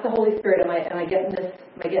 or I ask the Holy Spirit, am I getting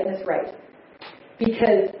this right?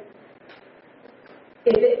 Because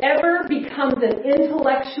if it ever becomes an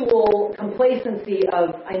intellectual complacency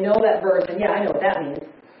of, I know that verse, and yeah, I know what that means,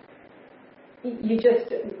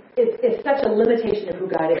 it's such a limitation of who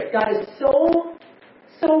God is. God is so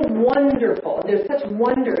wonderful. There's such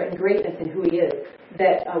wonder and greatness in who He is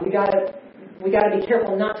that we got to we got to be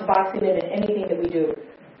careful not to box him in anything that we do.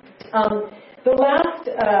 The last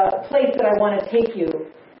place that I want to take you,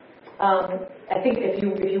 I think if you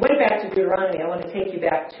went back to Deuteronomy, I want to take you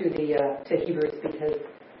back to Hebrews, because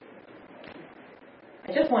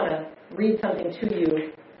I just want to read something to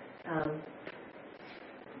you,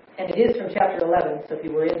 and it is from chapter 11. So if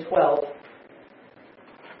you were in 12,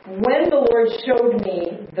 when the Lord showed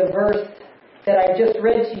me the verse that I just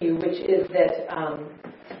read to you, which is that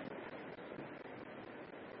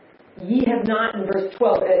ye have not, in verse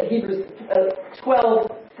 12, Hebrews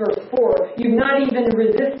 12, verse 4, you've not even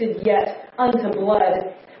resisted yet unto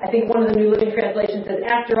blood. I think one of the New Living Translations says,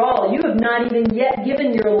 after all, you have not even yet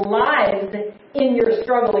given your lives in your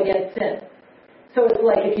struggle against sin. So it's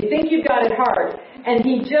like, if you think you've got it hard, and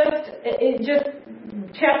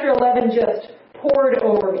chapter 11 just poured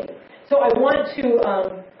over me. So I want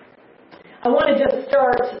to just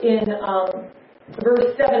start in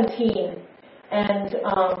verse 17, and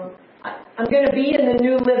I'm going to be in the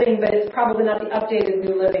New Living, but it's probably not the updated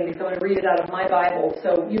New Living, because I'm going to read it out of my Bible.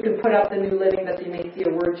 So you can put up the New Living, but you may see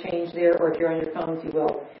a word change there, or if you're on your phones, you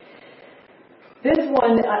will. This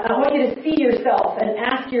one, I want you to see yourself and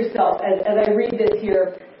ask yourself, as I read this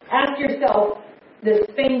here, ask yourself this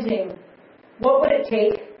fainting, what would it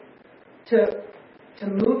take to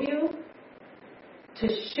move you, to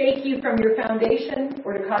shake you from your foundation,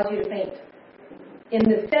 or to cause you to faint? In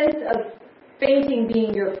the sense of fainting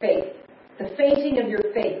being your faith, the fainting of your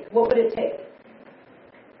faith, what would it take?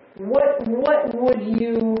 What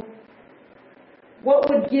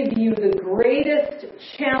would give you the greatest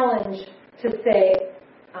challenge to say,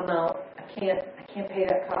 I'm out, I can't pay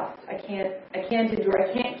that cost, I can't endure,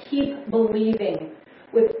 I can't keep believing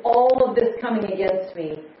with all of this coming against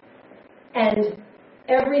me, and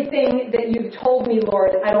everything that you've told me,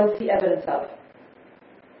 Lord, I don't see evidence of.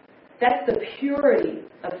 That's the purity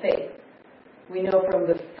of faith. We know from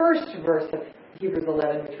the first verse of Hebrews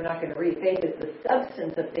 11, which we're not going to read, faith is the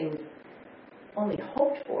substance of things only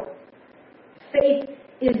hoped for. Faith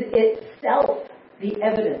is itself the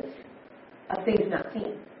evidence of things not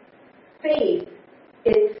seen. Faith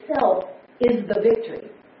itself is the victory.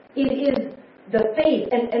 It is the faith,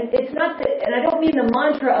 and it's not that, and I don't mean the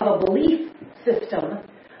mantra of a belief system.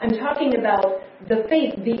 I'm talking about the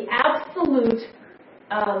faith, the absolute,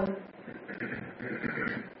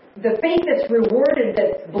 the faith that's rewarded,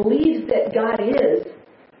 that believes that God is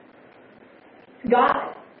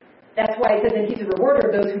God. That's why it says that He's a rewarder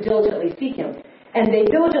of those who diligently seek Him. And they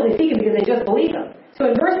diligently seek Him because they just believe Him. So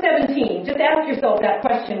in verse 17, just ask yourself that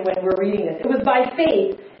question when we're reading this. It was by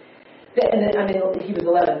faith that, Hebrews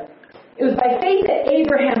 11. It was by faith that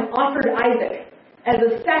Abraham offered Isaac as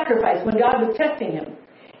a sacrifice when God was testing him.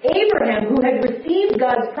 Abraham, who had received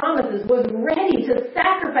God's promises, was ready to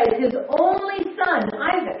sacrifice his only son,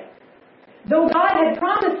 Isaac. Though God had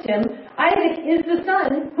promised him, Isaac is the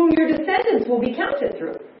son whom your descendants will be counted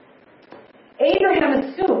through. Abraham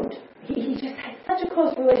assumed, he just had such a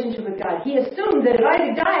close relationship with God, he assumed that if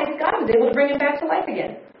Isaac died, God was able to bring him back to life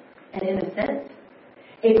again. And in a sense,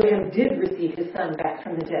 Abraham did receive his son back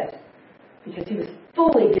from the dead, because he was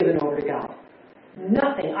fully given over to God.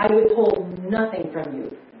 Nothing, I withhold nothing from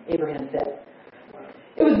you, Abraham said.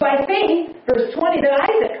 It was by faith, verse 20, that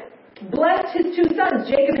Isaac blessed his two sons,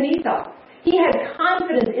 Jacob and Esau. He had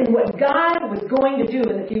confidence in what God was going to do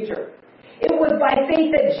in the future. It was by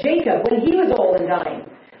faith that Jacob, when he was old and dying,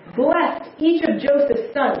 blessed each of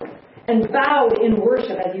Joseph's sons and bowed in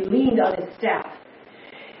worship as he leaned on his staff.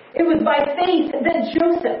 It was by faith that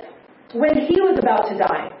Joseph, when he was about to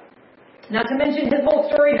die, not to mention his whole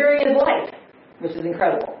story during his life, which is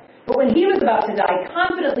incredible, but when he was about to die,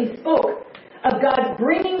 confidently spoke of God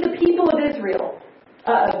bringing the people of Israel,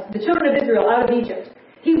 the children of Israel, out of Egypt.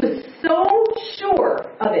 He was so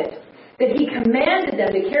sure of it that he commanded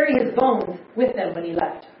them to carry his bones with them when he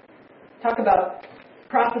left. Talk about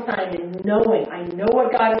prophesying and knowing. I know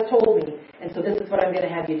what God has told me, and so this is what I'm going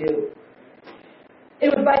to have you do.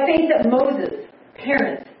 It was by faith that Moses'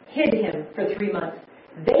 parents hid him for 3 months.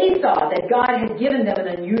 They saw that God had given them an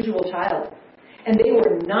unusual child, and they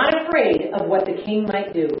were not afraid of what the king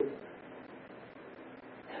might do.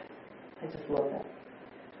 I just love that.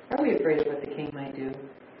 Are we afraid of what the king might do?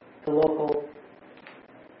 The local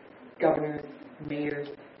governors, mayors,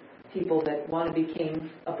 people that want to be kings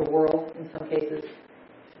of the world in some cases.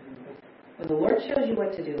 When the Lord shows you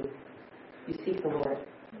what to do, you seek the Lord.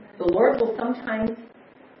 The Lord will sometimes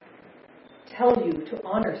tell you to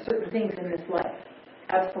honor certain things in this life.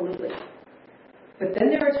 Absolutely. But then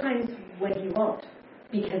there are times when He won't.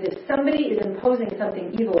 Because if somebody is imposing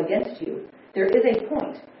something evil against you, there is a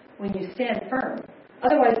point when you stand firm.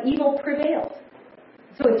 Otherwise, evil prevails.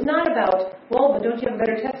 So it's not about, well, don't you have a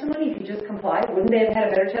better testimony if you just complied? Wouldn't they have had a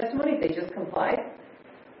better testimony if they just complied?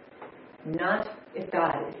 Not if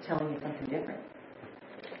God is telling you something different.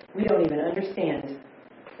 We don't even understand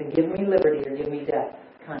the give me liberty or give me death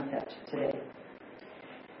concept today.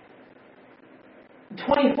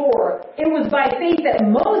 24, it was by faith that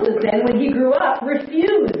Moses then, when he grew up,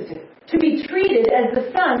 refused to be treated as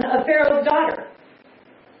the son of Pharaoh's daughter.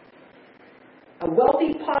 A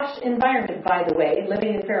wealthy, posh environment, by the way,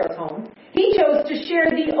 living in Pharaoh's home. He chose to share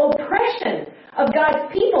the oppression of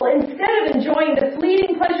God's people instead of enjoying the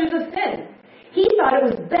fleeting pleasures of sin. He thought it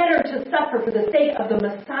was better to suffer for the sake of the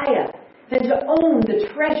Messiah than to own the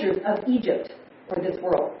treasures of Egypt or this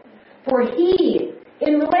world. For he,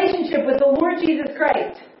 in relationship with the Lord Jesus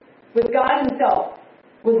Christ, with God himself,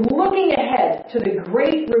 was looking ahead to the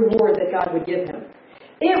great reward that God would give him.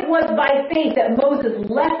 It was by faith that Moses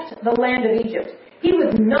left the land of Egypt. He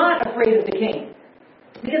was not afraid of the king,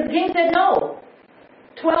 because the king said no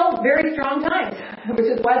 12 very strong times, which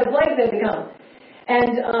is why the plagues had to come.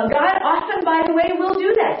 And God often, by the way, will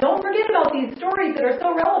do that. Don't forget about these stories that are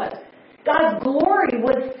so relevant. God's glory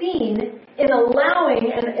was seen in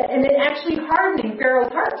allowing and it actually hardening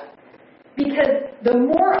Pharaoh's heart. Because the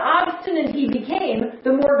more obstinate he became,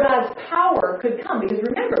 the more God's power could come. Because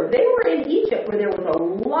remember, they were in Egypt where there was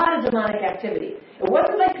a lot of demonic activity. It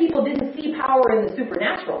wasn't like people didn't see power in the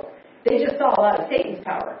supernatural. They just saw a lot of Satan's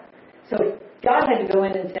power. So God had to go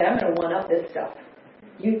in and say, I'm going to one-up this stuff.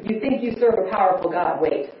 You think you serve a powerful God.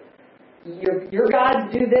 Wait. Your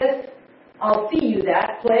gods do this. I'll see you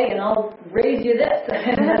that plague and I'll raise you this.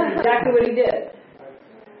 And that's exactly what he did.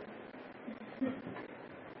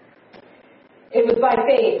 It was by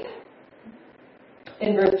faith,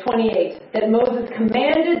 in verse 28, that Moses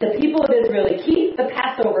commanded the people of Israel to keep the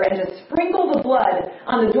Passover and to sprinkle the blood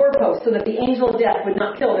on the doorpost so that the angel of death would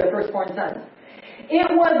not kill their firstborn sons. It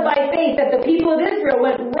was by faith that the people of Israel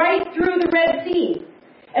went right through the Red Sea,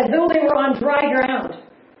 as though they were on dry ground.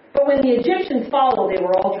 But when the Egyptians followed, they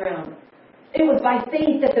were all drowned. It was by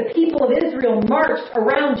faith that the people of Israel marched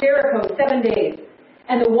around Jericho 7 days,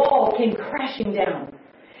 and the wall came crashing down.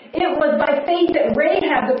 It was by faith that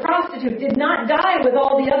Rahab the prostitute did not die with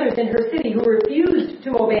all the others in her city who refused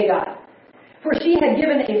to obey God, for she had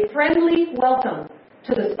given a friendly welcome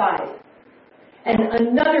to the spies. And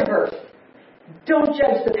another verse, don't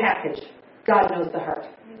judge the package. God knows the heart.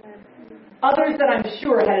 Others that I'm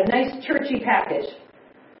sure had a nice churchy package,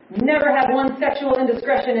 never had one sexual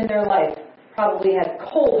indiscretion in their life, probably had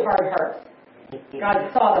cold, hard hearts.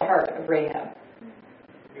 God saw the heart of Rahab.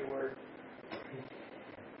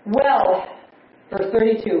 Well, verse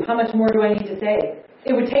 32, how much more do I need to say?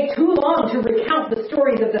 It would take too long to recount the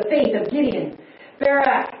stories of the faith of Gideon,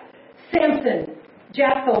 Barak, Samson,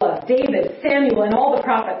 Jephthah, David, Samuel, and all the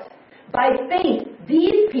prophets. By faith,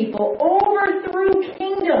 these people overthrew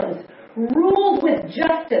kingdoms, ruled with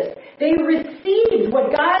justice. They received what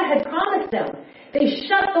God had promised them. They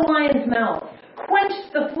shut the lion's mouth,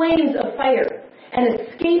 quenched the flames of fire, and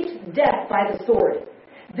escaped death by the sword.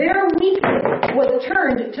 Their weakness was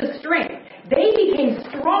turned to strength. They became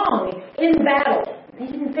strong in battle. They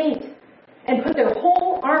didn't faint and put their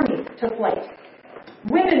whole army to flight.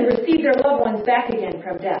 Women received their loved ones back again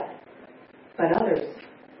from death. But others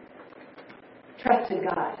trusted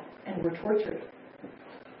God and were tortured,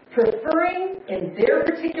 preferring, in their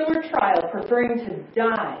particular trial, preferring to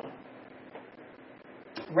die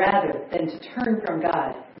rather than to turn from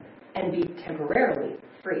God and be temporarily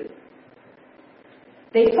free.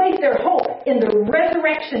 They placed their hope in the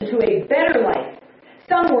resurrection to a better life.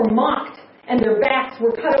 Some were mocked and their backs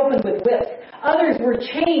were cut open with whips. Others were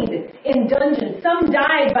chained in dungeons. Some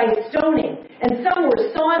died by stoning and some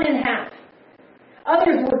were sawn in half.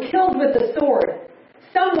 Others were killed with the sword.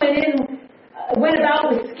 Some went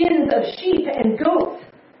about with skins of sheep and goats,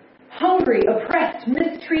 hungry, oppressed,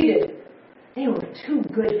 mistreated. They were too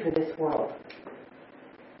good for this world.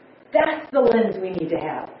 That's the lens we need to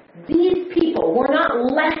have. These people were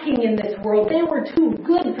not lacking in this world. They were too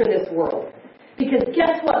good for this world. Because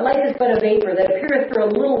guess what? Life is but a vapor that appeareth for a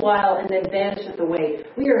little while and then vanisheth away.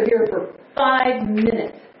 We are here for 5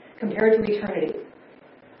 minutes compared to eternity.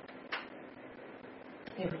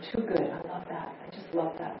 They were too good. I love that. I just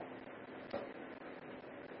love that.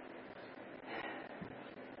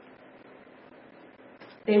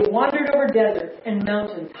 They wandered over deserts and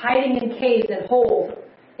mountains, hiding in caves and holes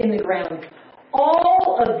in the ground.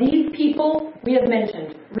 All of these people we have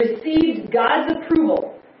mentioned received God's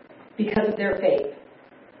approval because of their faith.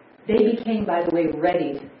 They became, by the way,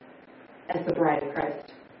 readied as the bride of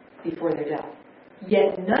Christ before their death.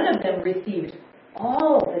 Yet none of them received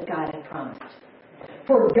all that God had promised.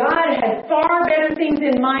 For God had far better things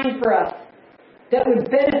in mind for us, that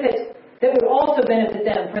would also benefit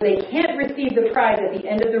them, for they can't receive the prize at the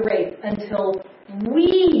end of the race until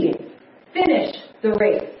we finish the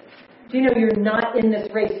race. Do you know you're not in this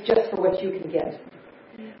race just for what you can get?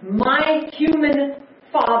 My human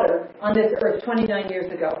father on this earth 29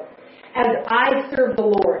 years ago, as I served the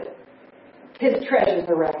Lord, his treasures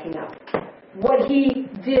were racking up. What he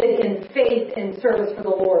did in faith and service for the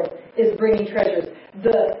Lord is bringing treasures.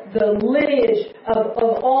 The lineage of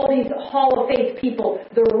all these Hall of Faith people,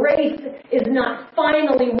 the race is not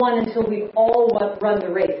finally won until we've all run the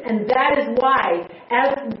race. And that is why,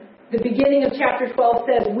 as the beginning of chapter 12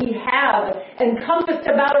 says, we have encompassed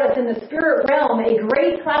about us in the spirit realm a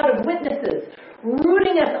great cloud of witnesses,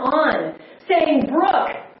 rooting us on, saying,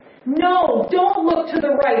 Brooke, no, don't look to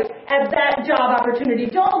the right at that job opportunity.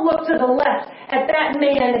 Don't look to the left at that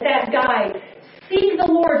man, at that guy. Seek the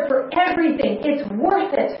Lord for everything. It's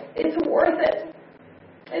worth it. It's worth it.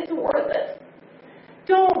 It's worth it.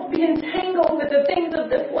 Don't be entangled with the things of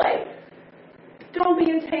this life. Don't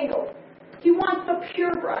be entangled. He wants a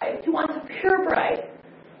pure bride. He wants a pure bride.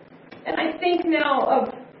 And I think now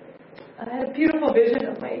of, I had a beautiful vision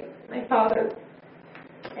of my father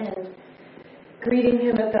and greeting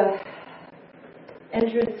him at the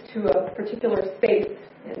entrance to a particular space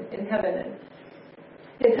in heaven. And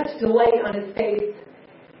he had such delight on his face.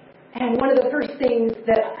 And one of the first things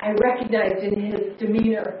that I recognized in his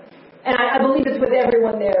demeanor, and I believe it's with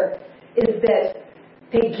everyone there, is that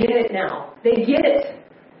they get it now. They get it.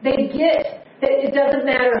 They get that it doesn't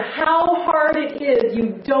matter how hard it is,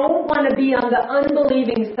 you don't want to be on the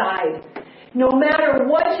unbelieving side. No matter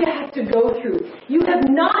what you have to go through, you have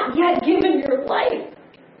not yet given your life.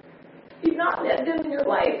 You've not yet given your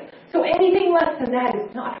life. So anything less than that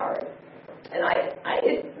is not hard. And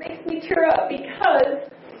it makes me tear up because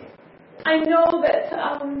I know that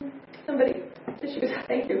somebody, tissues,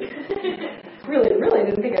 thank you. really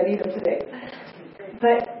didn't think I'd need them today.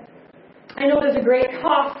 But I know there's a great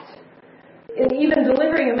cost in even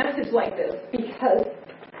delivering a message like this, because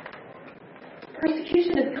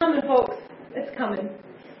persecution is coming, folks. It's coming.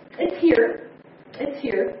 It's here. It's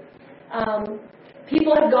here.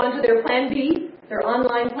 People have gone to their plan B, their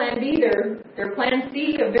online plan B, their plan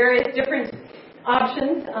C of various different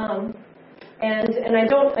options. And I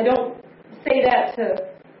don't say that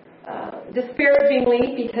to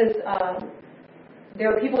disparagingly, because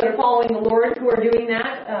there are people that are following the Lord who are doing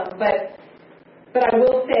that. But I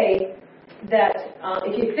will say that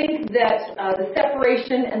if you think that the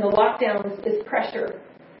separation and the lockdowns is pressure,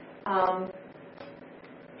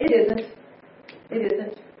 it isn't. It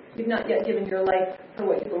isn't. You've not yet given your life for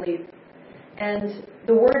what you believe. And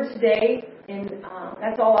the word today,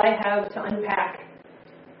 that's all I have to unpack.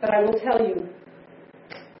 But I will tell you,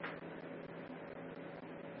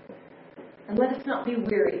 and let us not be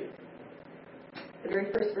weary. The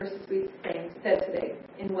very first verses we said today,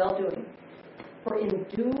 in well-doing. For in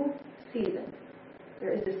due season,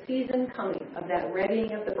 there is a season coming of that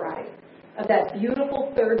readying of the bride, of that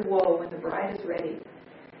beautiful third woe when the bride is ready,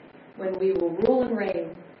 when we will rule and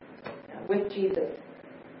reign with Jesus.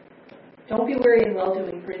 Don't be weary in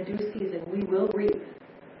well-doing, for in due season we will reap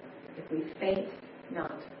if we faint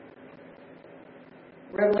not.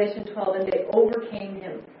 Revelation 12, and they overcame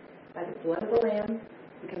him by the blood of the Lamb,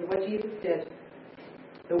 because of what Jesus did.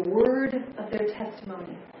 The word of their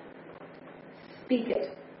testimony. Speak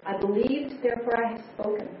it. I believed, therefore I have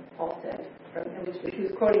spoken, Paul said, which he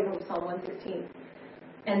was quoting from Psalm 116.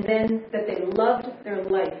 And then that they loved their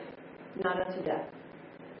life, not unto death.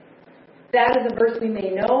 That is a verse we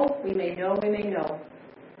may know, we may know.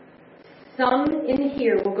 Some in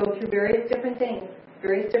here will go through various different things,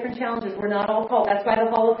 various different challenges. We're not all called. That's why the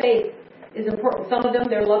Hall of Faith is important. Some of them,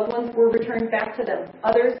 their loved ones were returned back to them.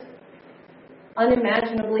 Others,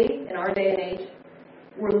 unimaginably, in our day and age,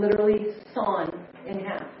 were literally sawn in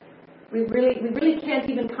half. We really can't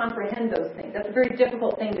even comprehend those things. That's a very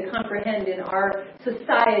difficult thing to comprehend in our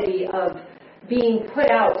society of being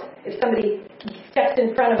put out if somebody steps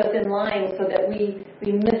in front of us in line so that we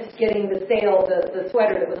missed getting the sale, the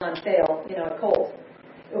sweater that was on sale, at Kohl's.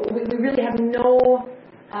 We really have no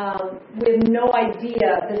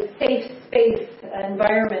idea the safe space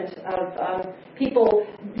environment of people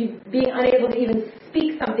being unable to even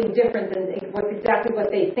speak something different than exactly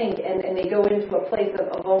what they think, and they go into a place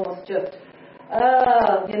of almost just,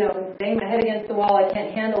 bang my head against the wall, I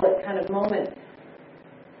can't handle it kind of moment.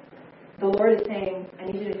 The Lord is saying, I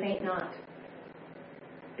need you to faint not,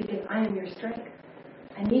 because I am your strength.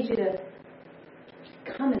 I need you to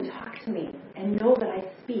come and talk to me and know that I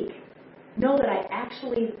speak. Know that I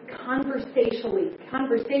actually conversationally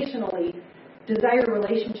desire a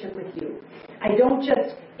relationship with you. I don't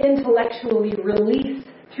just intellectually release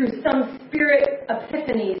through some spirit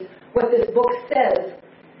epiphanies what this book says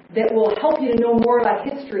that will help you to know more about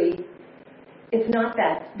history. It's not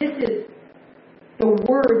that. This is the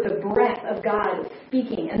Word, the breath of God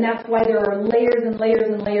speaking. And that's why there are layers and layers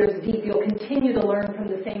and layers deep. You'll continue to learn from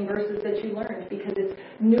the same verses that you learned because it's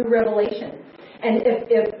new revelation. And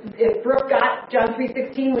if Brooke got John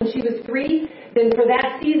 3:16 when she was 3, then for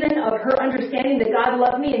that season of her understanding that God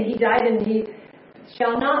loved me and He died and He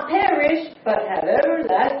shall not perish but have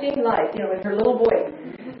everlasting life, in her little voice,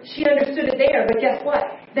 she understood it there. But guess what?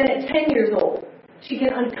 Then at 10 years old, she can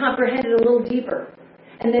comprehend it a little deeper.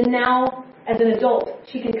 And then now, as an adult,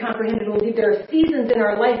 she can comprehend it a little deeper. There are seasons in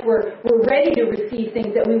our life where we're ready to receive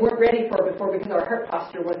things that we weren't ready for before because our heart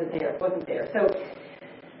posture wasn't there. So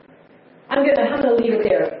I'm gonna leave it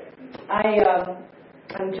there.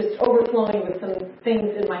 I'm just overflowing with some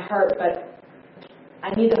things in my heart, but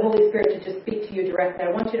I need the Holy Spirit to just speak to you directly. I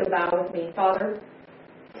want you to bow with me. Father,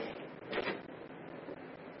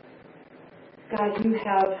 God,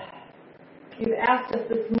 you've asked us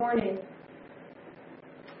this morning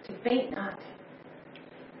to faint not.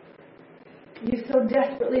 You so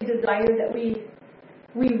desperately desire that we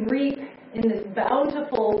reap in this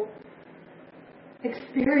bountiful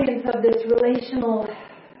experience of this relational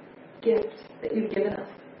gift that you've given us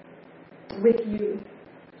with you.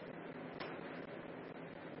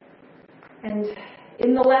 And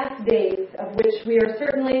in the last days, of which we are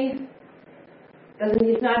certainly,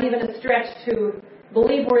 it's not even a stretch to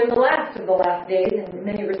believe we're in the last of the last days in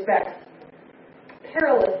many respects.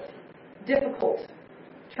 Perilous, difficult,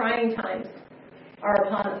 trying times are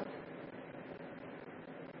upon us.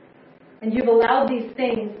 And you've allowed these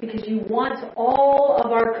things because you want all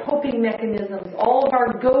of our coping mechanisms, all of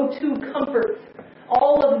our go-to comforts,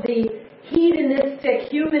 all of the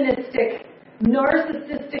hedonistic, humanistic,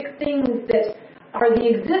 narcissistic things that are the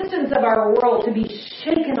existence of our world to be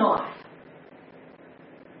shaken off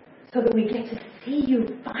so that we get to see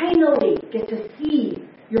you, finally get to see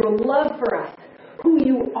your love for us, who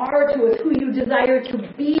you are to us, who you desire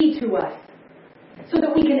to be to us, so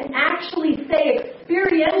that we can actually say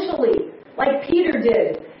experientially, like Peter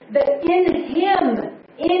did, that in Him,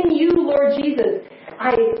 in you, Lord Jesus,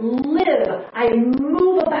 I live, I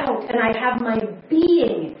move about, and I have my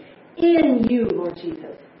being in you, Lord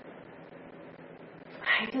Jesus.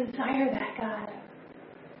 I desire that, God.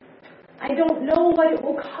 I don't know what it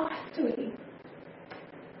will cost me,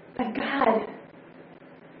 but God,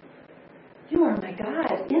 you are my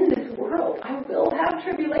God. In this world, I will have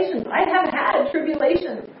tribulations. I have had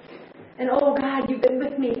tribulations. And oh God, you've been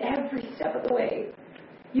with me every step of the way.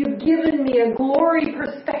 You've given me a glory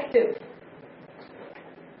perspective.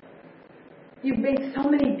 You've made so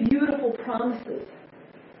many beautiful promises.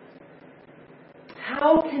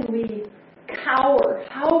 How can we cower?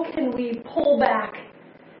 How can we pull back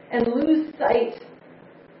and lose sight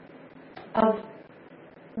of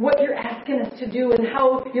what you're asking us to do and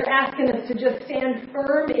how you're asking us to just stand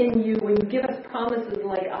firm in you when you give us promises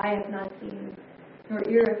like eye have not seen, nor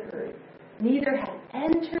ear have heard, neither have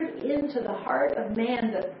entered into the heart of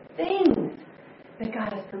man the things that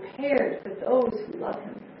God has prepared for those who love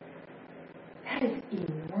Him. That is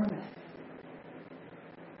enormous.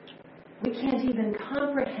 We can't even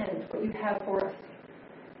comprehend what you have for us.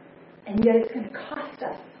 And yet it's going to cost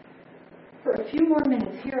us for a few more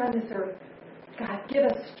minutes here on this earth. God, give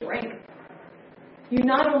us strength. You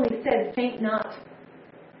not only said, faint not,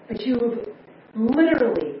 but you've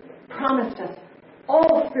literally promised us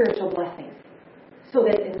all spiritual blessings so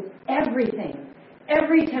that in everything,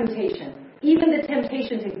 every temptation, even the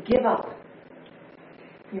temptation to give up,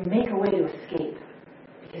 you make a way to escape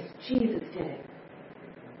because Jesus did it.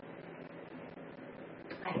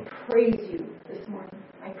 I praise you this morning.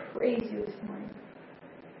 I praise you this morning.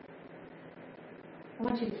 I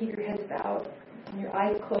want you to keep your heads bowed and your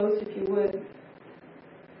eyes closed if you would.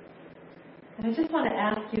 And I just want to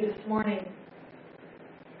ask you this morning,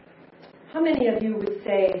 how many of you would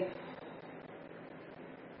say,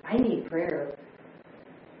 I need prayer,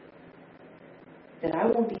 that I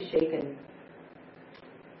won't be shaken?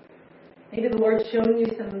 Maybe the Lord's shown you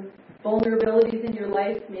some vulnerabilities in your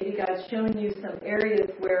life. Maybe God's shown you some areas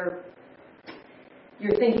where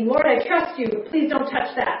you're thinking, Lord, I trust you, but please don't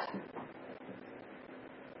touch that.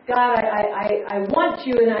 God, I want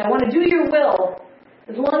you and I want to do your will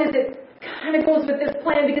as long as it kind of goes with this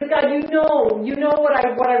plan because God, you know what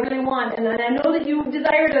I really want, and I know that you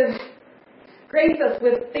desire to grace us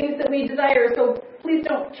with things that we desire, so please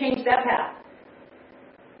don't change that path.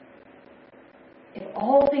 If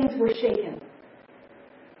all things were shaken,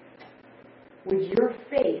 would your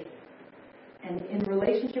faith and in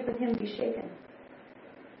relationship with Him, be shaken.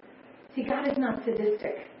 See, God is not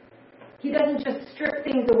sadistic. He doesn't just strip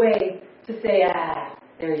things away to say,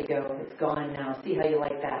 there you go, it's gone now. See how you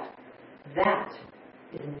like that. That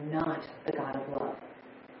is not the God of love.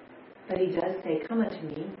 But He does say, come unto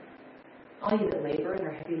me, all you that labor and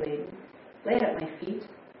are heavy laden, lay it at my feet.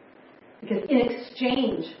 Because in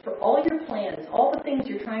exchange for all your plans, all the things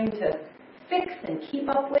you're trying to fix and keep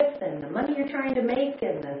up with, and the money you're trying to make,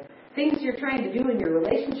 and the things you're trying to do in your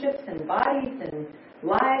relationships and bodies and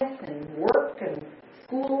lives and work and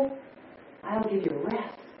school, I'll give you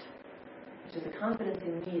rest, which is a confidence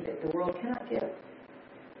in me that the world cannot give.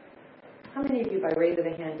 How many of you, by raise of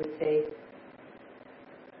the hand, would say,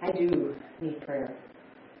 I do need prayer,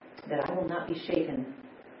 that I will not be shaken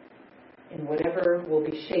in whatever will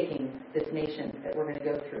be shaking this nation that we're going to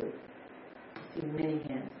go through? I see many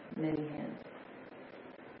hands, many hands.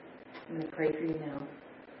 I'm going to pray for you now.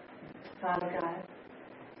 Father God,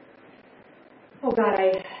 oh God,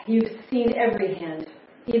 you've seen every hand.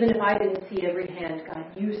 Even if I didn't see every hand, God,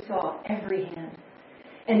 you saw every hand.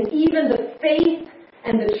 And even the faith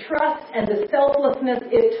and the trust and the selflessness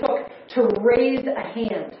it took to raise a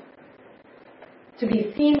hand, to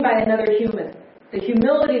be seen by another human, the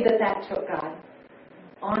humility that took, God,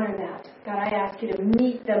 honor that. God, I ask you to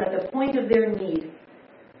meet them at the point of their need,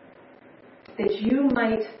 that you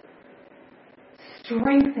might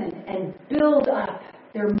strengthen and build up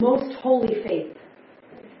their most holy faith.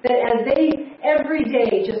 That as they every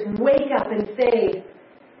day just wake up and say,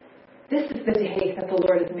 this is the day that the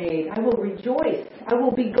Lord has made. I will rejoice. I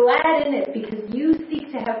will be glad in it because you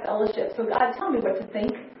seek to have fellowship. So God, tell me what to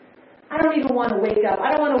think. I don't even want to wake up.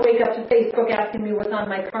 I don't want to wake up to Facebook asking me what's on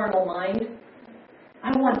my carnal mind.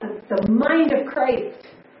 I want the mind of Christ.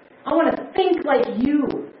 I want to think like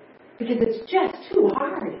you because it's just too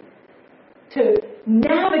hard to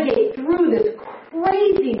navigate through this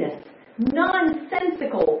craziness,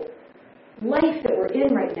 nonsensical life that we're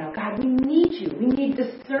in right now. God, we need you. We need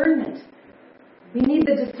discernment. We need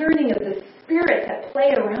the discerning of the Spirit that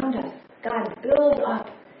play around us. God, build up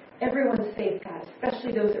everyone's faith, God,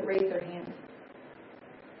 especially those that raise their hands.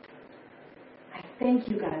 I thank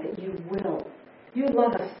you, God, that you will. You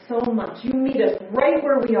love us so much. You meet us right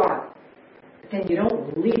where we are. But then you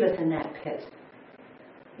don't leave us in that pit.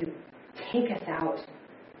 You take us out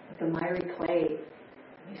with the miry clay.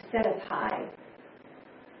 You set us high.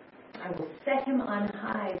 I will set him on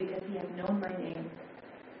high because he has known my name.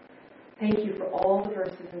 Thank you for all the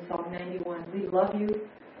verses in Psalm 91. We love you.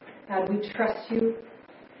 God, we trust you.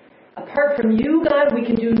 Apart from you, God, we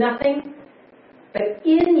can do nothing. But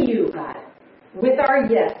in you, God, with our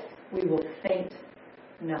yes, we will faint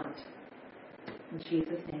not. In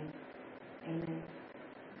Jesus' name, amen.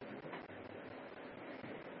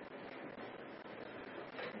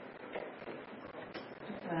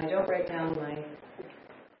 I don't write down my